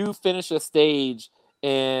you finish a stage,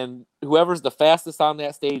 and whoever's the fastest on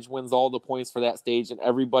that stage wins all the points for that stage, and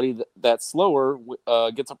everybody that's slower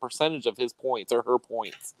gets a percentage of his points or her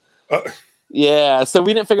points. Yeah, so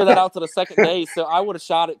we didn't figure that out till the second day. So I would have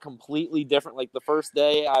shot it completely different. Like the first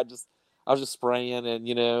day, I was just spraying and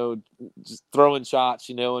just throwing shots,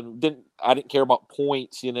 and I didn't care about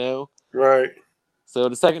points, Right. So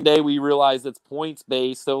the second day we realized it's points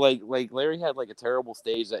based. So like Larry had like a terrible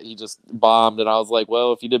stage that he just bombed, and I was like,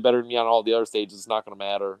 well, if you did better than me on all the other stages, it's not going to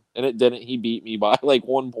matter. And it didn't. He beat me by like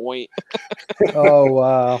 1 point. Oh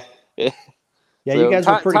wow! Yeah, so you guys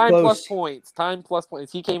were pretty time close. Time plus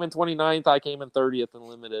points. He came in 29th. I came in 30th in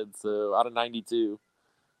limited. So out of 92.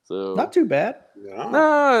 So not too bad.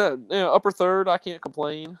 Nah, upper third. I can't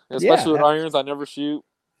complain. Especially with irons, I never shoot.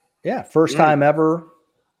 Yeah, first time ever.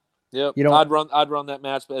 Yep. You know, I'd run that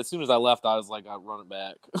match, but as soon as I left, I was like, I'd run it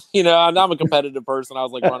back. You know, I'm a competitive person. I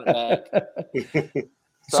was like, run it back.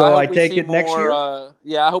 So I hope we take see it next year.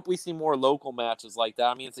 I hope we see more local matches like that.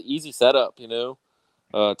 I mean, it's an easy setup, you know.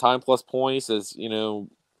 Time plus points is, you know,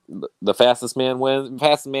 the fastest man wins,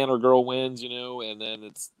 fastest man or girl wins, you know, and then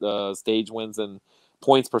it's stage wins and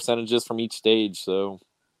points percentages from each stage. So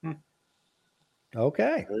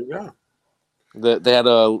Okay. There you go. they had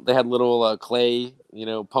little clay, you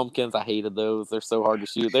know, pumpkins. I hated those. They're so hard to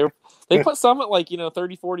shoot. They put some at like, you know,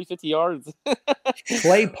 30, 40, 50 yards.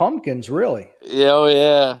 Clay pumpkins, really? Yeah, oh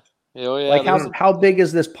yeah. Yeah, oh yeah. Like how big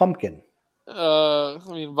is this pumpkin? I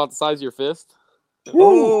mean, about the size of your fist.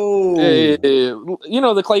 Oh, Yeah. You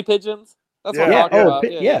know the clay pigeons? That's what I'm yeah. talking Oh,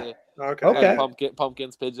 about. yeah. Okay. Okay.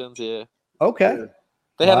 Pumpkins, pigeons, yeah. Okay. Yeah.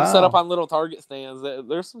 They had them set up Wow. on little target stands.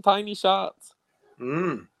 There's some tiny shots.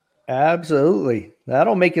 Mm. Absolutely.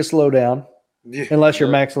 That'll make you slow down, Yeah. unless you're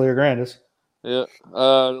Yeah. Max Leograndis. Yeah.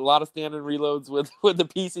 A lot of standing reloads with the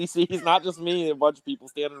PCCs. Not just me, a bunch of people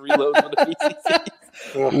standing reloads with the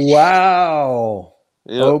PCCs. Wow.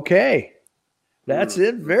 Yep. Okay. That's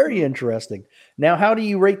it. Very interesting. Now, how do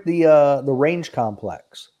you rate the range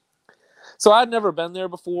complex? So I'd never been there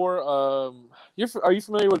before. Are you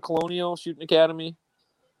familiar with Colonial Shooting Academy?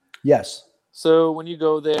 Yes. So when you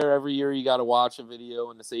go there every year, you got to watch a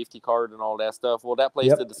video and the safety card and all that stuff. Well, that place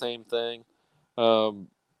Yep. did the same thing.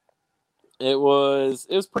 It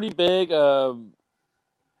was pretty big.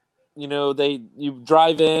 You know, you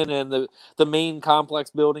drive in and the main complex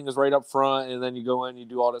building is right up front, and then you go in, you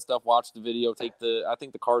do all that stuff, watch the video, I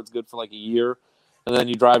think the card's good for like a year, and then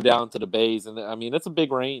you drive down to the bays, and I mean it's a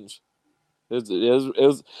big range. It's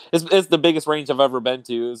the biggest range I've ever been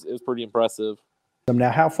to. It was pretty impressive.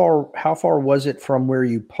 Now, how far was it from where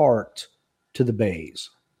you parked to the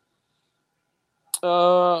bays?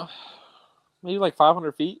 Maybe like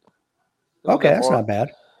 500 feet. Okay, that's not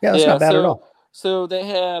bad. Yeah, that's not bad at all. So they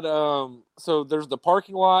had so there's the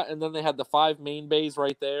parking lot, and then they had the 5 main bays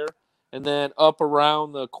right there, and then up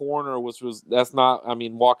around the corner, that's not, I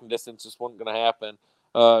mean, walking distance just wasn't going to happen.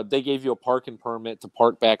 They gave you a parking permit to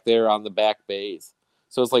park back there on the back bays.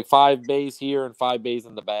 So it's like 5 bays here and 5 bays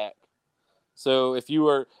in the back. So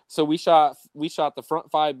we shot the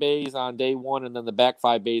front 5 bays on day 1, and then the back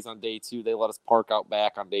 5 bays on day 2. They let us park out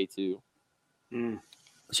back on day 2. Mm.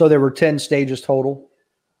 So there were 10 stages total?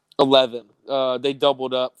 11. They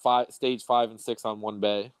doubled up stage 5 and 6 on one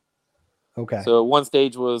bay. Okay. So one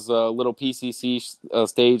stage was a little PCC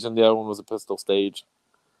stage, and the other one was a pistol stage.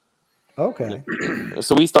 Okay.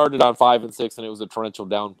 So we started on 5 and 6, and it was a torrential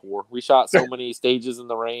downpour. We shot so many stages in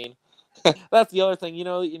the rain. That's the other thing, you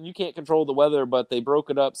know, and you can't control the weather, but they broke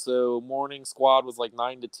it up. So morning squad was like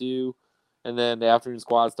 9 to 2, and then the afternoon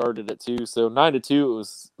squad started at 2. So 9 to 2, it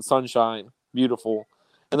was sunshine, beautiful.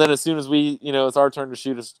 And then as soon as it's our turn to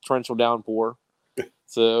shoot a torrential downpour.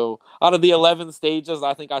 So out of the 11 stages,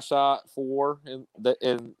 I think I shot 4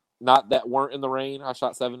 and not that weren't in the rain. I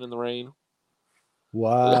shot 7 in the rain.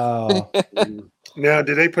 Wow. Now,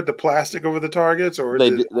 did they put the plastic over the targets, or they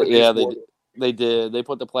did? They did. They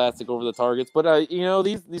put the plastic over the targets, but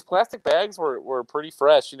these plastic bags were pretty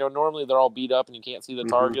fresh. You know, normally they're all beat up and you can't see the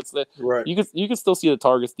targets. Right. You can still see the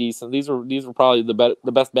targets decent. These were probably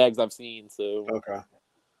the best bags I've seen. So okay.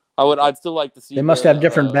 I'd still like to see. They must have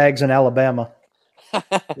different bags in Alabama.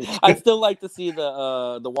 I'd still like to see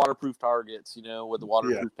the waterproof targets, you know, with the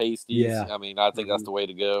waterproof pasties. Yeah. I mean, I think that's the way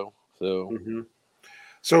to go. So,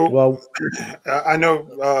 So, well, I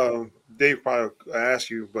know Dave probably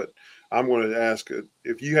asked you, but I'm going to ask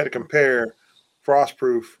if you had to compare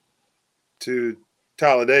Frostproof to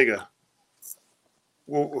Talladega,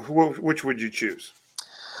 which would you choose?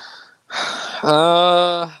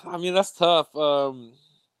 I mean, that's tough.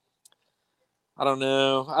 I don't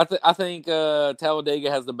know. I think Talladega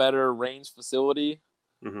has the better range facility.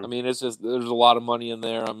 I mean, it's just there's a lot of money in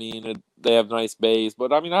there. I mean, they have nice bays,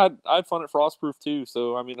 but I mean, I had fun at Frostproof too.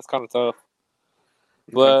 So I mean, it's kind of tough.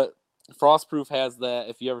 But Frostproof has that.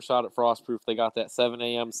 If you ever shot at Frostproof, they got that 7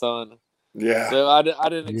 a.m. sun. Yeah. So I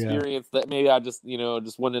didn't experience that. Maybe I just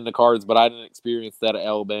went into cards, but I didn't experience that at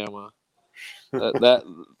Alabama. that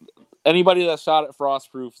anybody that shot at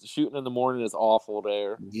Frostproof, shooting in the morning is awful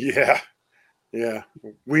there. Yeah. Yeah.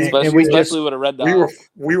 Especially with a red dot.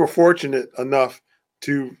 We were fortunate enough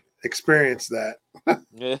to experience that.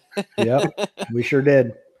 Yep, we sure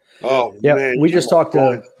did. Oh, yeah. Man, we just talked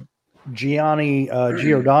to Gianni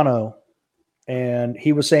Giordano, and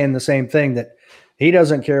he was saying the same thing, that he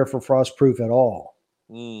doesn't care for Frostproof at all.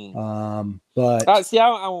 But see, I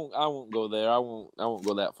won't go there. I won't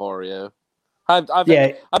go that far. Yeah, I've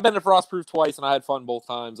been to Frostproof twice, and I had fun both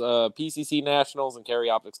times. PCC Nationals and Carry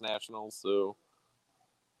Optics Nationals, so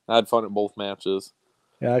I had fun at both matches.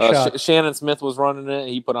 Yeah, Shannon Smith was running it.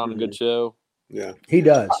 He put on a good show. Yeah, he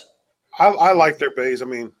does. I like their bays. I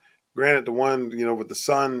mean, granted, the one with the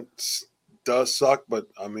sun does suck, but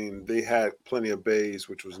I mean, they had plenty of bays,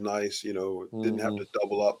 which was nice. Didn't have to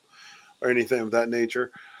double up or anything of that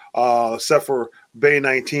nature. Except for Bay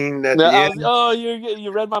 19 at the end.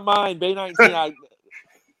 You read my mind. Bay 19.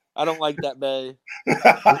 I don't like that bay.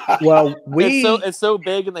 Well, it's so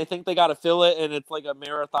big, and they think they got to fill it, and it's like a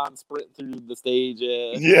marathon sprint through the stage.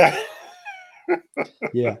 Yeah.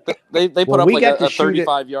 Yeah. They put up like a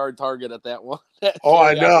 35-yard target at that one.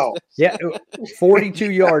 I know. Yeah,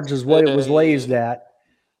 42 yards is what it was lased at.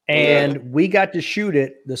 And we got to shoot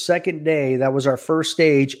it the second day. That was our first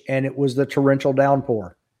stage, and it was the torrential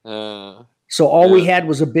downpour. So all we had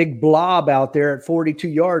was a big blob out there at 42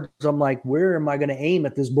 yards. I'm like, where am I going to aim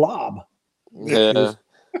at this blob? Yeah.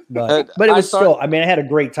 But it was still, I mean, I had a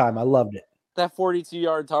great time. I loved it. That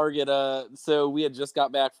 42-yard target. So we had just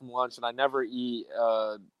got back from lunch, and I never eat,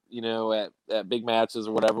 at big matches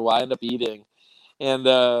or whatever. Well, I end up eating, and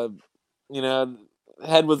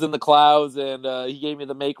head was in the clouds, and he gave me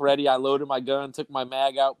the make ready. I loaded my gun, took my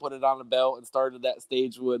mag out, put it on the belt, and started that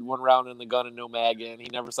stage with 1 round in the gun and no mag in. He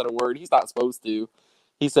never said a word. He's not supposed to.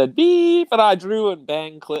 He said beep, and I drew and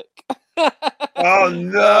bang, click. Oh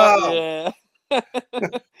no! Yeah.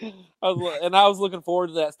 I was looking forward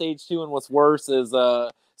to that stage too. And what's worse is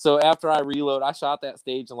so after I reload, I shot that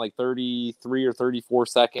stage in like 33 or 34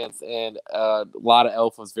 seconds, and a lot of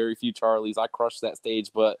alphas, very few Charlies. I crushed that stage,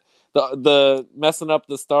 but the messing up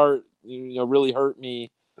the start, really hurt me,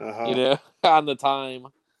 on the time.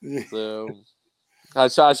 So I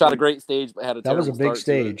shot a great stage, but had a terrible that was a big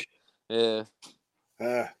stage. Yeah.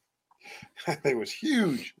 That thing was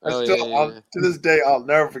huge. To this day, I'll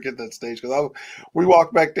never forget that stage because we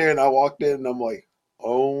walked back there and I walked in and I'm like,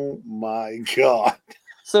 oh my God.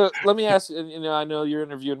 So let me ask you, I know you're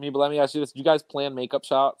interviewing me, but let me ask you this. Do you guys plan makeup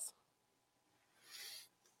shots?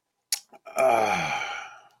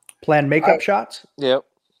 Plan makeup shots? Yep.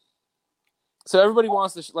 So everybody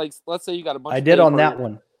wants to, let's say you got a bunch of paper. On that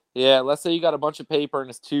one. Yeah, let's say you got a bunch of paper and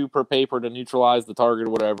it's 2 per paper to neutralize the target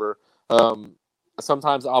or whatever.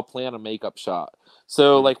 Sometimes I'll plan a makeup shot.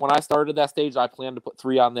 So when I started that stage, I planned to put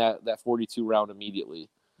 3 on that 42 round immediately.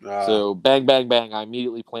 So bang, bang, bang. I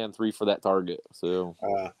immediately planned 3 for that target. So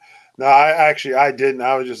no, I didn't.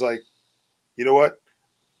 I was just like, you know what?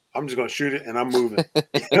 I'm just going to shoot it and I'm moving.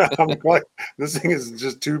 I'm like, this thing is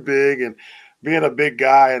just too big, and being a big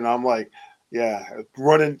guy, and I'm like, yeah,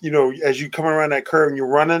 running, as you come around that curve and you're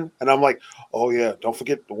running, and I'm like, oh yeah, don't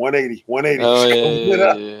forget the 180. Oh,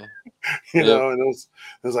 yeah. And it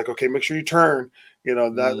was like, okay, make sure you turn.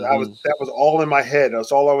 That was all in my head.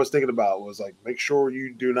 That's all I was thinking about was like, make sure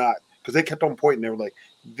you do not, because they kept on pointing. They were like,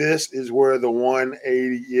 this is where the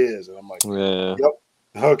 180 is, and I'm like, yep.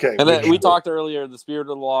 Okay. And then we talked earlier, the spirit of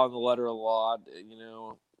the law and the letter of the law.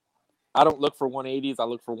 I don't look for 180s. I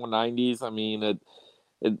look for 190s. I mean,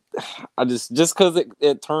 I just because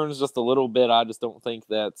it turns just a little bit. I just don't think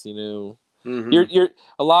that's Mm-hmm. You're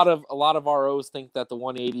a lot of ROs think that the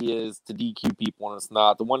 180 is to DQ people, and it's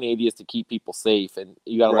not. The 180 is to keep people safe, and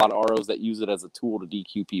you got a lot of ROs that use it as a tool to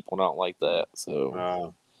DQ people. Not like that.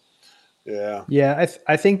 So. Yeah,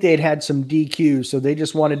 I think they'd had some DQs, so they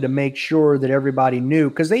just wanted to make sure that everybody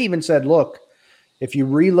knew, because they even said, look, if you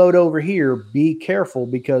reload over here, be careful,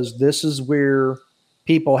 because this is where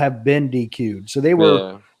people have been DQ'd. So they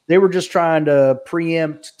were just trying to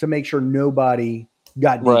preempt to make sure nobody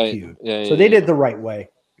got DQ'd. Right. So they did the right way.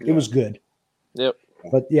 It was good. Yep.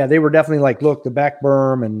 But yeah, they were definitely like, look, the back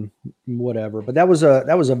berm and whatever. But that was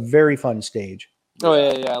a very fun stage. Oh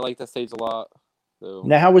yeah, I like that stage a lot. So.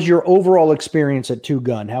 Now, how was your overall experience at 2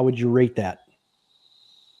 Gun? How would you rate that?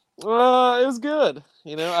 It was good.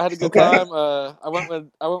 I had a good time. I went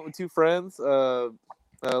with 2 friends,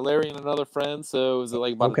 Larry and another friend. So it was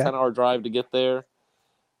like about a 10-hour drive to get there.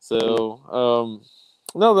 So,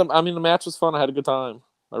 the match was fun. I had a good time.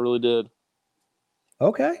 I really did.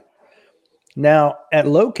 Okay. Now, at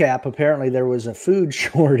Low Cap, apparently there was a food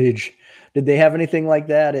shortage. Did they have anything like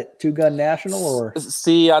that at 2 Gun National? Or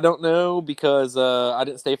see, I don't know, because I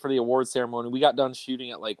didn't stay for the award ceremony. We got done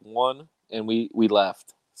shooting at like 1, and we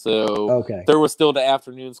left. So there was still the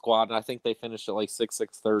afternoon squad, and I think they finished at like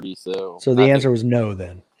 6:30. So the answer was no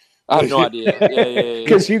then. I have no idea. Yeah.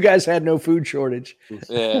 Because you guys had no food shortage.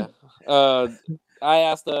 Yeah. I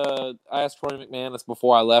asked Troy McManus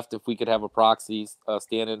before I left if we could have a proxy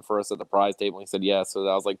stand in for us at the prize table. He said yes. So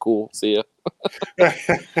I was like, cool, see ya.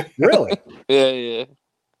 Really? Yeah.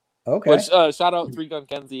 Okay. Which shout out 3 Gun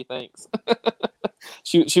Kenzie, thanks.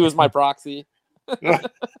 she was my proxy.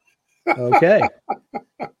 Okay.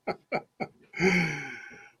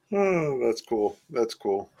 Oh, that's cool. That's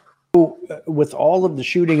cool. With all of the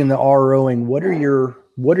shooting and the ROing, what are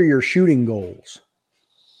your shooting goals?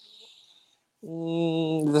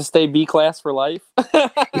 To stay B class for life.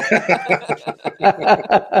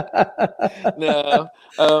 No,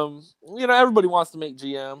 everybody wants to make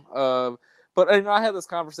GM. But I had this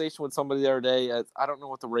conversation with somebody the other day. I don't know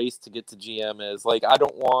what the race to get to GM is. Like, I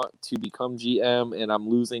don't want to become GM and I'm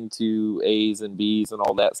losing to A's and B's and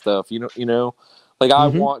all that stuff. Like, I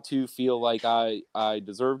want to feel like I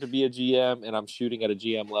deserve to be a GM and I'm shooting at a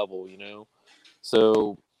GM level.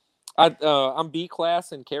 So I'm B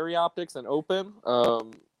class in carry optics and open,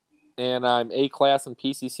 and I'm A class in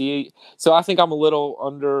PCC. So I think I'm a little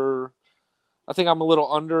under. I think I'm a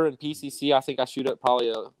little under in PCC. I think I shoot at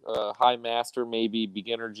probably a high master, maybe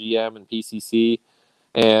beginner GM in PCC,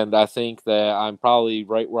 and I think that I'm probably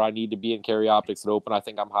right where I need to be in carry optics and open. I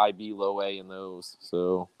think I'm high B, low A in those.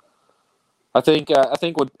 So I think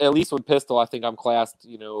at least with pistol, I think I'm classed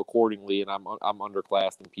accordingly, and I'm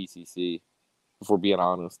underclassed in PCC. If we're being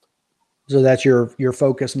honest. So that's your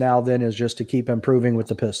focus now then, is just to keep improving with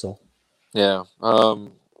the pistol. Yeah.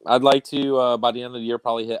 I'd like to by the end of the year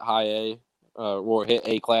probably hit high A, or hit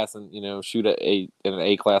A class and shoot at in an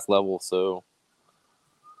A class level. So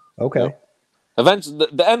okay. Eventually,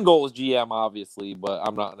 the end goal is GM, obviously, but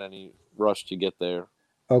I'm not in any rush to get there.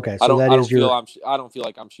 Okay, so I don't feel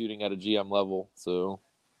like I'm shooting at a GM level. So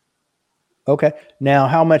okay. Now,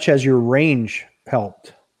 how much has your range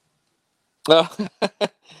helped?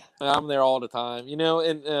 I'm there all the time,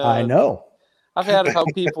 and I know. I've had a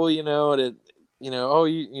couple people, that oh,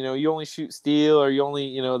 you only shoot steel, or you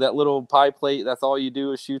only, that little pie plate. That's all you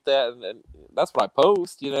do is shoot that, and that's what I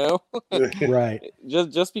post, Right.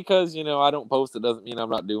 Just because I don't post it doesn't mean I'm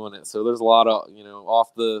not doing it. So there's a lot of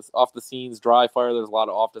off the scenes dry fire. There's a lot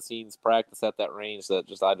of off the scenes practice at that range that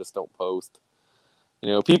I just don't post.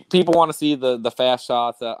 People want to see the fast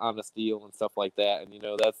shots on the steel and stuff like that, and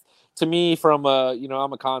that's, to me, from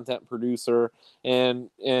I'm a content producer, and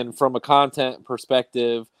from a content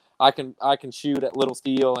perspective, I can shoot at little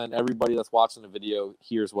steel, and everybody that's watching the video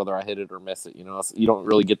hears whether I hit it or miss it. You don't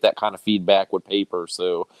really get that kind of feedback with paper,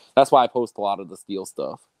 so that's why I post a lot of the steel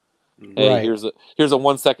stuff. Hey, right. here's a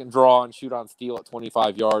 1 second draw and shoot on steel at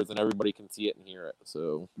 25 yards, and everybody can see it and hear it.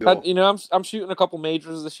 So, I'm shooting a couple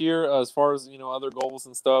majors this year, as far as other goals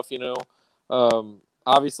and stuff.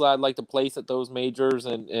 Obviously, I'd like to place at those majors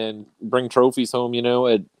and bring trophies home.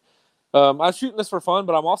 I'm shooting this for fun,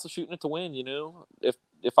 but I'm also shooting it to win.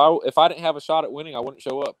 If I didn't have a shot at winning, I wouldn't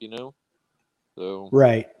show up. So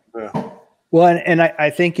right. Yeah. Well, and I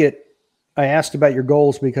think I asked about your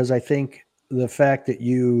goals because I think the fact that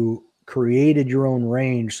you created your own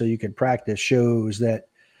range so you could practice shows that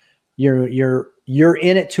you're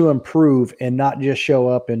in it to improve and not just show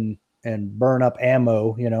up and burn up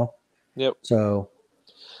ammo. Yep. So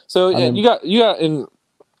you got in.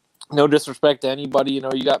 No disrespect to anybody,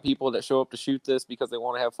 you got people that show up to shoot this because they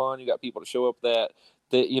want to have fun. You got people that show up that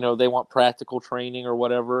they want practical training or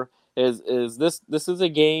whatever. This is a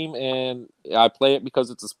game, and I play it because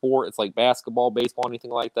it's a sport. It's like basketball, baseball,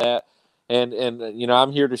 anything like that. And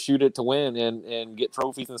I'm here to shoot it to win and get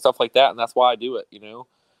trophies and stuff like that, and that's why I do it.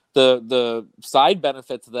 The side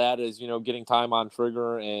benefit to that is getting time on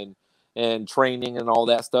trigger and training and all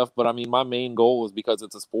that stuff. But I mean, my main goal is because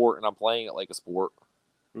it's a sport and I'm playing it like a sport.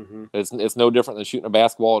 Mm-hmm. It's no different than shooting a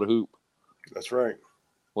basketball at a hoop. That's right.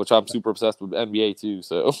 Which I'm super obsessed with NBA too.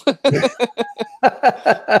 So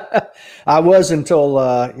I was until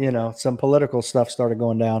some political stuff started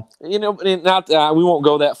going down. Not we won't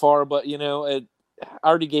go that far, but I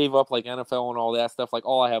already gave up like NFL and all that stuff. Like,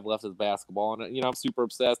 all I have left is basketball, and I'm super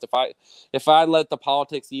obsessed. If I let the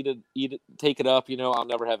politics take it up, I'll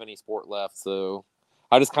never have any sport left. So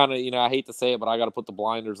I just kind of I hate to say it, but I got to put the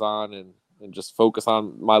blinders on and just focus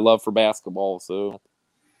on my love for basketball. So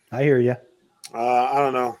I hear you. I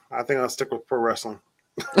don't know. I think I'll stick with pro wrestling.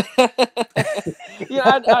 I've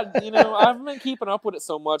been keeping up with it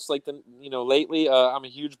so much. Like lately, I'm a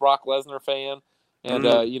huge Brock Lesnar fan, and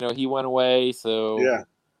he went away. So yeah,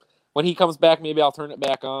 when he comes back, maybe I'll turn it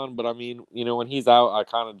back on. But I mean, when he's out, I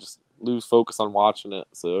kind of just lose focus on watching it.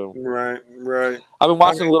 So right. I've been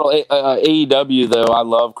watching a little AEW though. I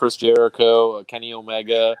love Chris Jericho, Kenny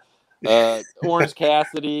Omega. Orange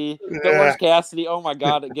Cassidy. Orange Cassidy. Oh my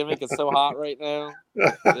God, that gimmick is so hot right now.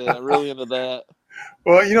 Yeah, really into that.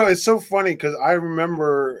 Well, it's so funny because I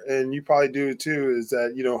remember, and you probably do it too, is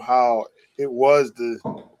that how it was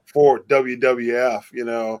for WWF,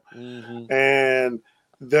 Mm-hmm. and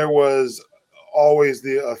there was always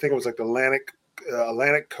I think it was like the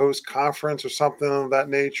Atlantic Coast Conference or something of that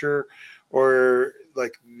nature, or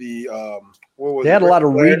like the what was They it? had a lot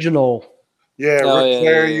of Flair? regional. Yeah, Oh, Ric yeah,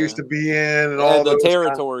 Flair yeah, used yeah. to be in, and And all the those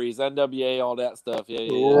territories, NWA, all that stuff. Yeah.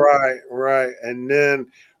 Right. And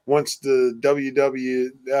then once the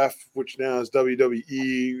WWF, which now is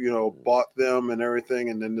WWE, bought them and everything,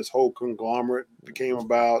 and then this whole conglomerate became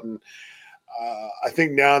about, and I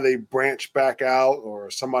think now they branch back out,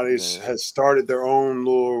 or somebody has started their own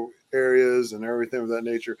little areas and everything of that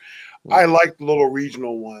nature. I like the little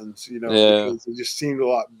regional ones, because it just seemed a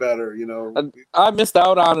lot better, I missed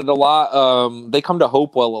out on it a lot. They come to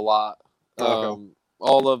Hopewell a lot. Okay.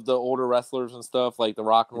 All of the older wrestlers and stuff, like the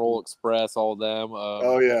Rock and Roll Express, all of them.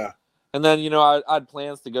 Oh yeah. And then, I had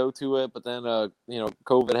plans to go to it, but then,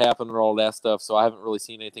 COVID happened and all that stuff, so I haven't really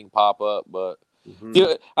seen anything pop up. But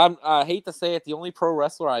I hate to say it, the only pro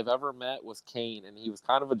wrestler I've ever met was Kane, and he was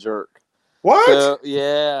kind of a jerk. What? So,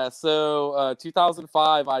 yeah. So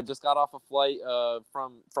 2005, I just got off a flight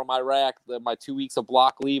from Iraq, my 2 weeks of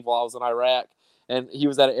block leave while I was in Iraq, and he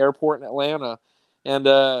was at an airport in Atlanta, and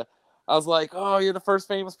I was like, "Oh, you're the first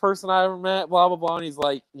famous person I ever met," blah blah blah. And he's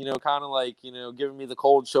like, kind of like, giving me the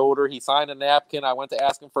cold shoulder. He signed a napkin. I went to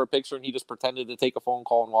ask him for a picture, and he just pretended to take a phone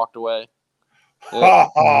call and walked away. Yeah.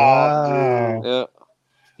 Wow. Yeah.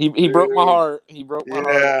 He broke my heart. He broke my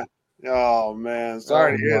heart. Oh man,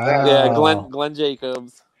 sorry to hear that. Yeah, Glenn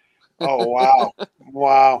Jacobs. Oh wow,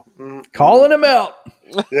 wow. Calling him out.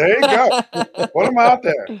 There you go. Put him out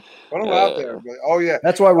there. Put him out there. But, oh yeah,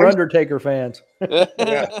 that's why we're Undertaker fans.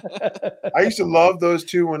 Yeah, I used to love those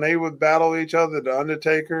two when they would battle each other, the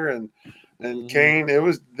Undertaker and Kane.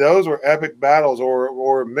 Those were epic battles.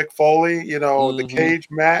 Or Mick Foley, the cage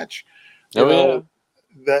match. Yeah.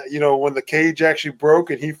 That when the cage actually broke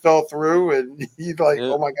and he fell through and he's like,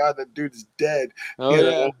 oh my god, that dude's dead. Oh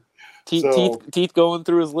yeah. Teeth going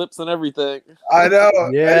through his lips and everything. I know.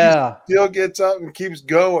 Yeah. And he still gets up and keeps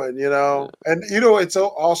going, And it's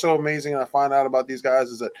also amazing. I find out about these guys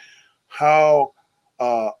is that how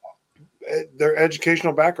their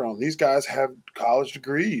educational background. These guys have college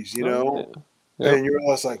degrees, and you're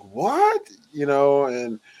just like, what,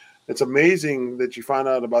 and it's amazing that you find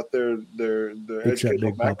out about their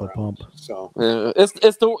educational background. So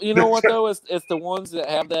it's the what though, it's the ones that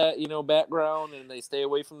have that background and they stay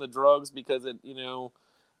away from the drugs because it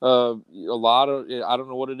a lot of, I don't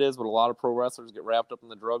know what it is, but a lot of pro wrestlers get wrapped up in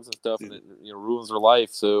the drugs and stuff, and it ruins their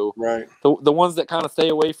life. So right, the ones that kind of stay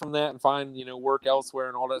away from that and find work elsewhere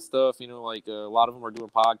and all that stuff, like a lot of them are doing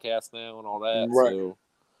podcasts now and all that. Right. So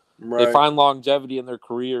they find longevity in their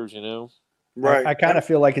careers. Right. I kind of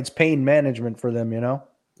feel like it's pain management for them,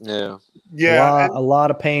 Yeah. Yeah. A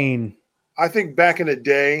lot of pain. I think back in the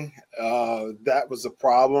day, that was the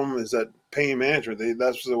problem, is that pain management.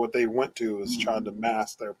 That's what they went to, was trying to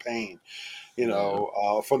mask their pain,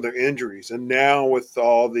 from their injuries. And now with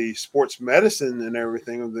all the sports medicine and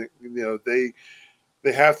everything,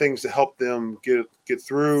 they have things to help them get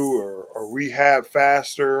through or rehab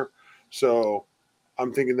faster. So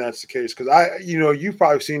I'm thinking that's the case, because you've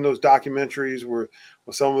probably seen those documentaries where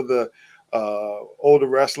some of the older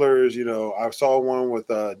wrestlers, I saw one with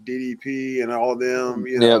DDP and all of them.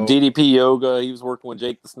 DDP Yoga. He was working with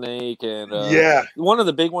Jake the Snake, and one of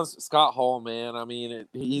the big ones, Scott Hall. Man, I mean,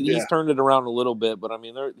 he's turned it around a little bit, but I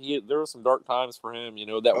mean, there were some dark times for him,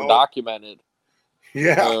 that were documented.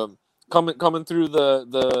 Yeah. Coming through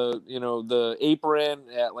the apron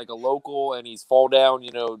at like a local, and he's fall down,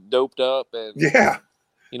 doped up, and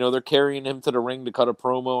they're carrying him to the ring to cut a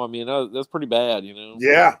promo. I mean, that's pretty bad,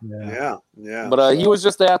 Yeah. But he was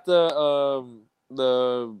just at the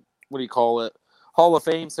what do you call it, Hall of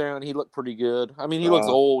Fame ceremony. He looked pretty good. I mean, he looks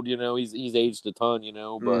old, he's aged a ton,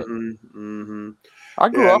 but I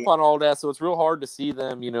grew up on all that, so it's real hard to see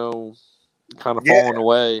them, kind of falling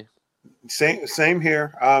away. Same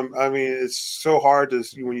here. I mean, it's so hard to,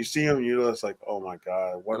 when you see them, you're just like, oh my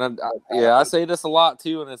god, what? I say this a lot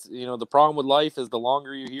too, and it's the problem with life is the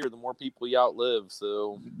longer you're here, the more people you outlive.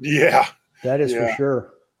 So that is for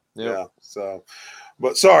sure. Yeah. So,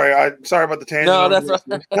 but sorry about the tangent. No, that's right.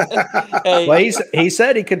 Hey, well, he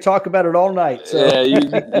said he could talk about it all night. So.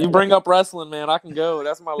 Yeah, you bring up wrestling, man. I can go.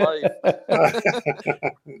 That's my life.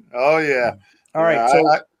 Oh yeah. All right. So.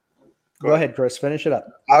 Go ahead, Chris. Finish it up.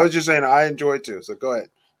 I was just saying I enjoy it too. So go ahead.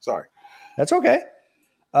 Sorry. That's okay.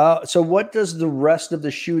 So what does the rest of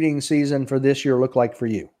the shooting season for this year look like for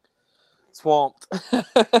you? Swamped.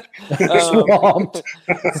 Swamped.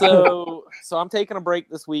 So I'm taking a break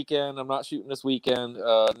this weekend. I'm not shooting this weekend.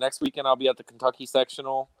 Next weekend I'll be at the Kentucky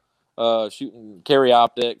sectional shooting carry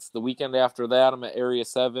optics. The weekend after that I'm at Area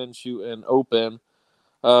 7 shooting open.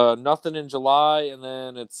 Nothing in July, and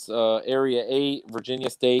then it's Area 8, Virginia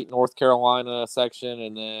State, North Carolina section,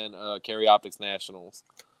 and then Carry Optics Nationals.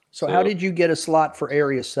 So how did you get a slot for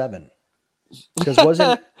Area 7? Because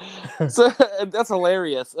wasn't so that's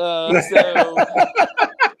hilarious. There's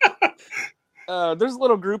a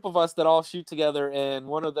little group of us that all shoot together, and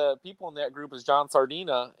one of the people in that group is John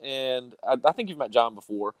Sardina, and I think you've met John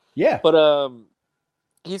before. Yeah, but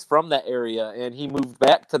he's from that area, and he moved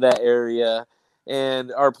back to that area.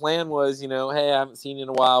 And our plan was, hey, I haven't seen you in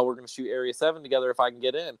a while. We're going to shoot Area 7 together if I can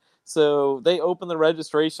get in. So they opened the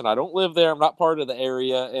registration. I don't live there. I'm not part of the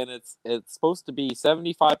area. And it's supposed to be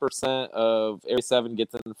 75% of Area 7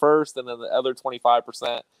 gets in first, and then the other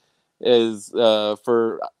 25% is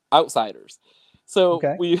for outsiders. So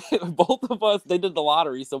we both of us, they did the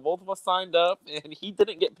lottery. So both of us signed up, and he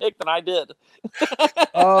didn't get picked, and I did.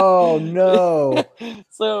 Oh no!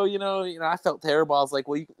 So I felt terrible. I was like,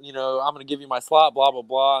 well, I'm going to give you my slot, blah blah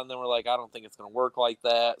blah. And then we're like, I don't think it's going to work like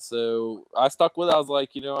that. So I stuck with it. I was like,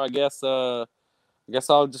 I guess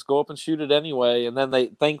I'll just go up and shoot it anyway. And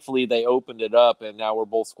then thankfully they opened it up, and now we're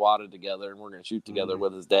both squatted together, and we're going to shoot together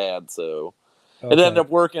with his dad. So. It ended up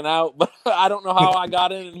working out, but I don't know how I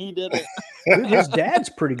got in and he didn't. Dude, his dad's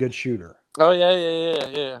a pretty good shooter. Oh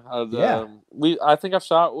yeah. I think I've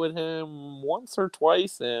shot with him once or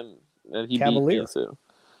twice, and he Cavalier. beat me. So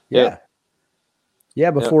yeah.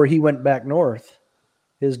 Before he went back north,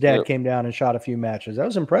 his dad came down and shot a few matches. That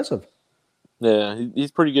was impressive. Yeah, he's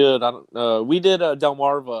pretty good. We did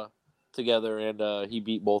Delmarva together, and he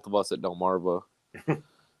beat both of us at Delmarva.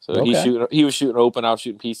 So he was shooting open, I was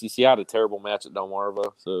shooting PCC. I had a terrible match at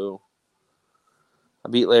Delmarva, so I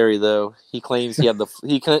beat Larry though. He claims he had the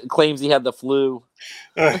flu.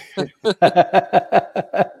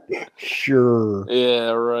 Sure. Yeah,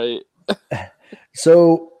 right.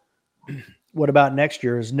 So, what about next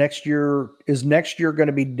year? Is next year going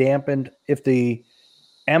to be dampened if the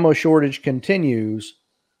ammo shortage continues?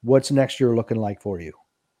 What's next year looking like for you?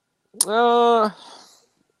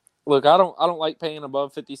 Look, I don't like paying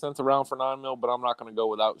above 50 cents a round for 9mm, but I'm not going to go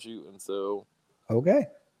without shooting. So, okay,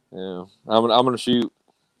 yeah, I'm going to shoot.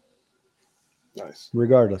 Nice.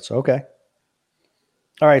 Regardless, okay.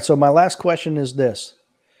 All right. So my last question is this: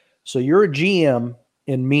 so you're a GM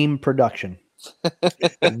in meme production.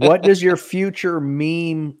 What does your future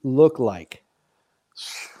meme look like?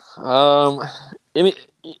 I mean,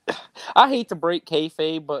 I hate to break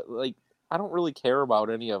kayfabe, but I don't really care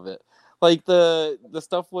about any of it. Like the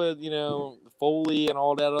stuff with Foley and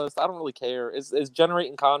all that other stuff, I don't really care. It's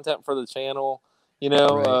generating content for the channel.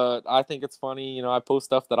 Right. I think it's funny. I post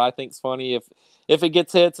stuff that I think's funny. If it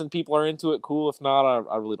gets hits and people are into it, cool. If not,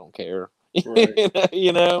 I really don't care. Right.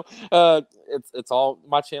 It's all,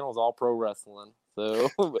 my channel is all pro wrestling. So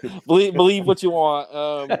believe what you want.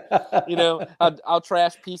 I'll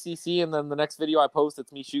trash PCC, and then the next video I post,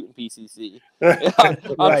 it's me shooting PCC.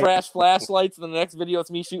 I'll trash flashlights, and the next video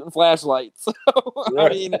it's me shooting flashlights. So, I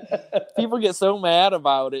mean, people get so mad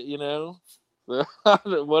about it,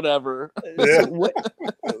 Whatever. Yeah.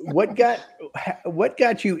 What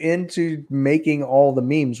got you into making all the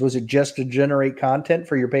memes? Was it just to generate content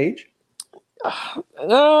for your page?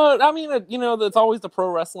 No, I mean, it's always the pro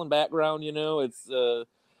wrestling background. It's I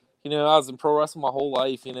was in pro wrestling my whole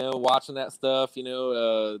life. Watching that stuff.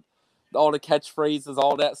 All the catchphrases,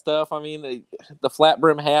 all that stuff. I mean, the flat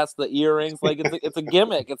brim hats, the earrings. It's a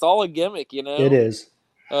gimmick. It's all a gimmick. It is.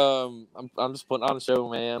 I'm just putting on a show,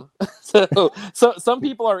 man. so some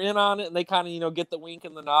people are in on it, and they kind of get the wink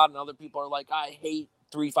and the nod, and other people are like, I hate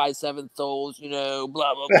 357 souls. Blah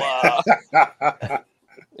blah blah.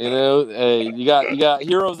 Hey, you got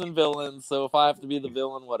heroes and villains. So if I have to be the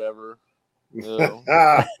villain, whatever.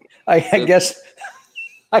 I guess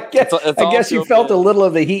you felt a little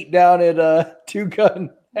of the heat down at Two Gun.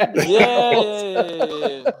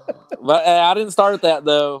 Yeah. But I didn't start that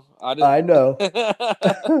though. I know.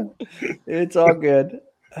 It's all good.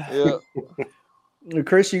 Yeah.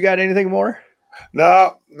 Chris, you got anything more?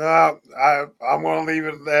 No. I'm gonna leave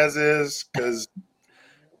it as is because.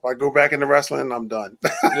 If I go back into wrestling, I'm done.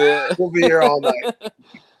 Yeah. We'll be here all night.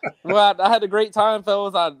 Well, I had a great time,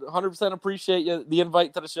 fellas. I 100% appreciate the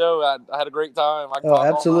invite to the show. I had a great time.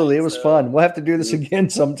 Absolutely. It was fun. We'll have to do this again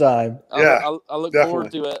sometime. I look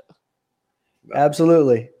forward to it.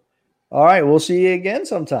 Absolutely. All right. We'll see you again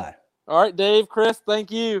sometime. All right, Dave, Chris, thank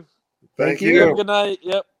you. Thank you. Good night.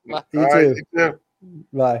 Yep. Bye. You too.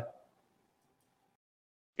 Bye.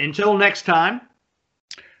 Until next time.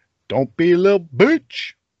 Don't be a little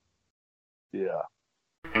bitch. Yeah.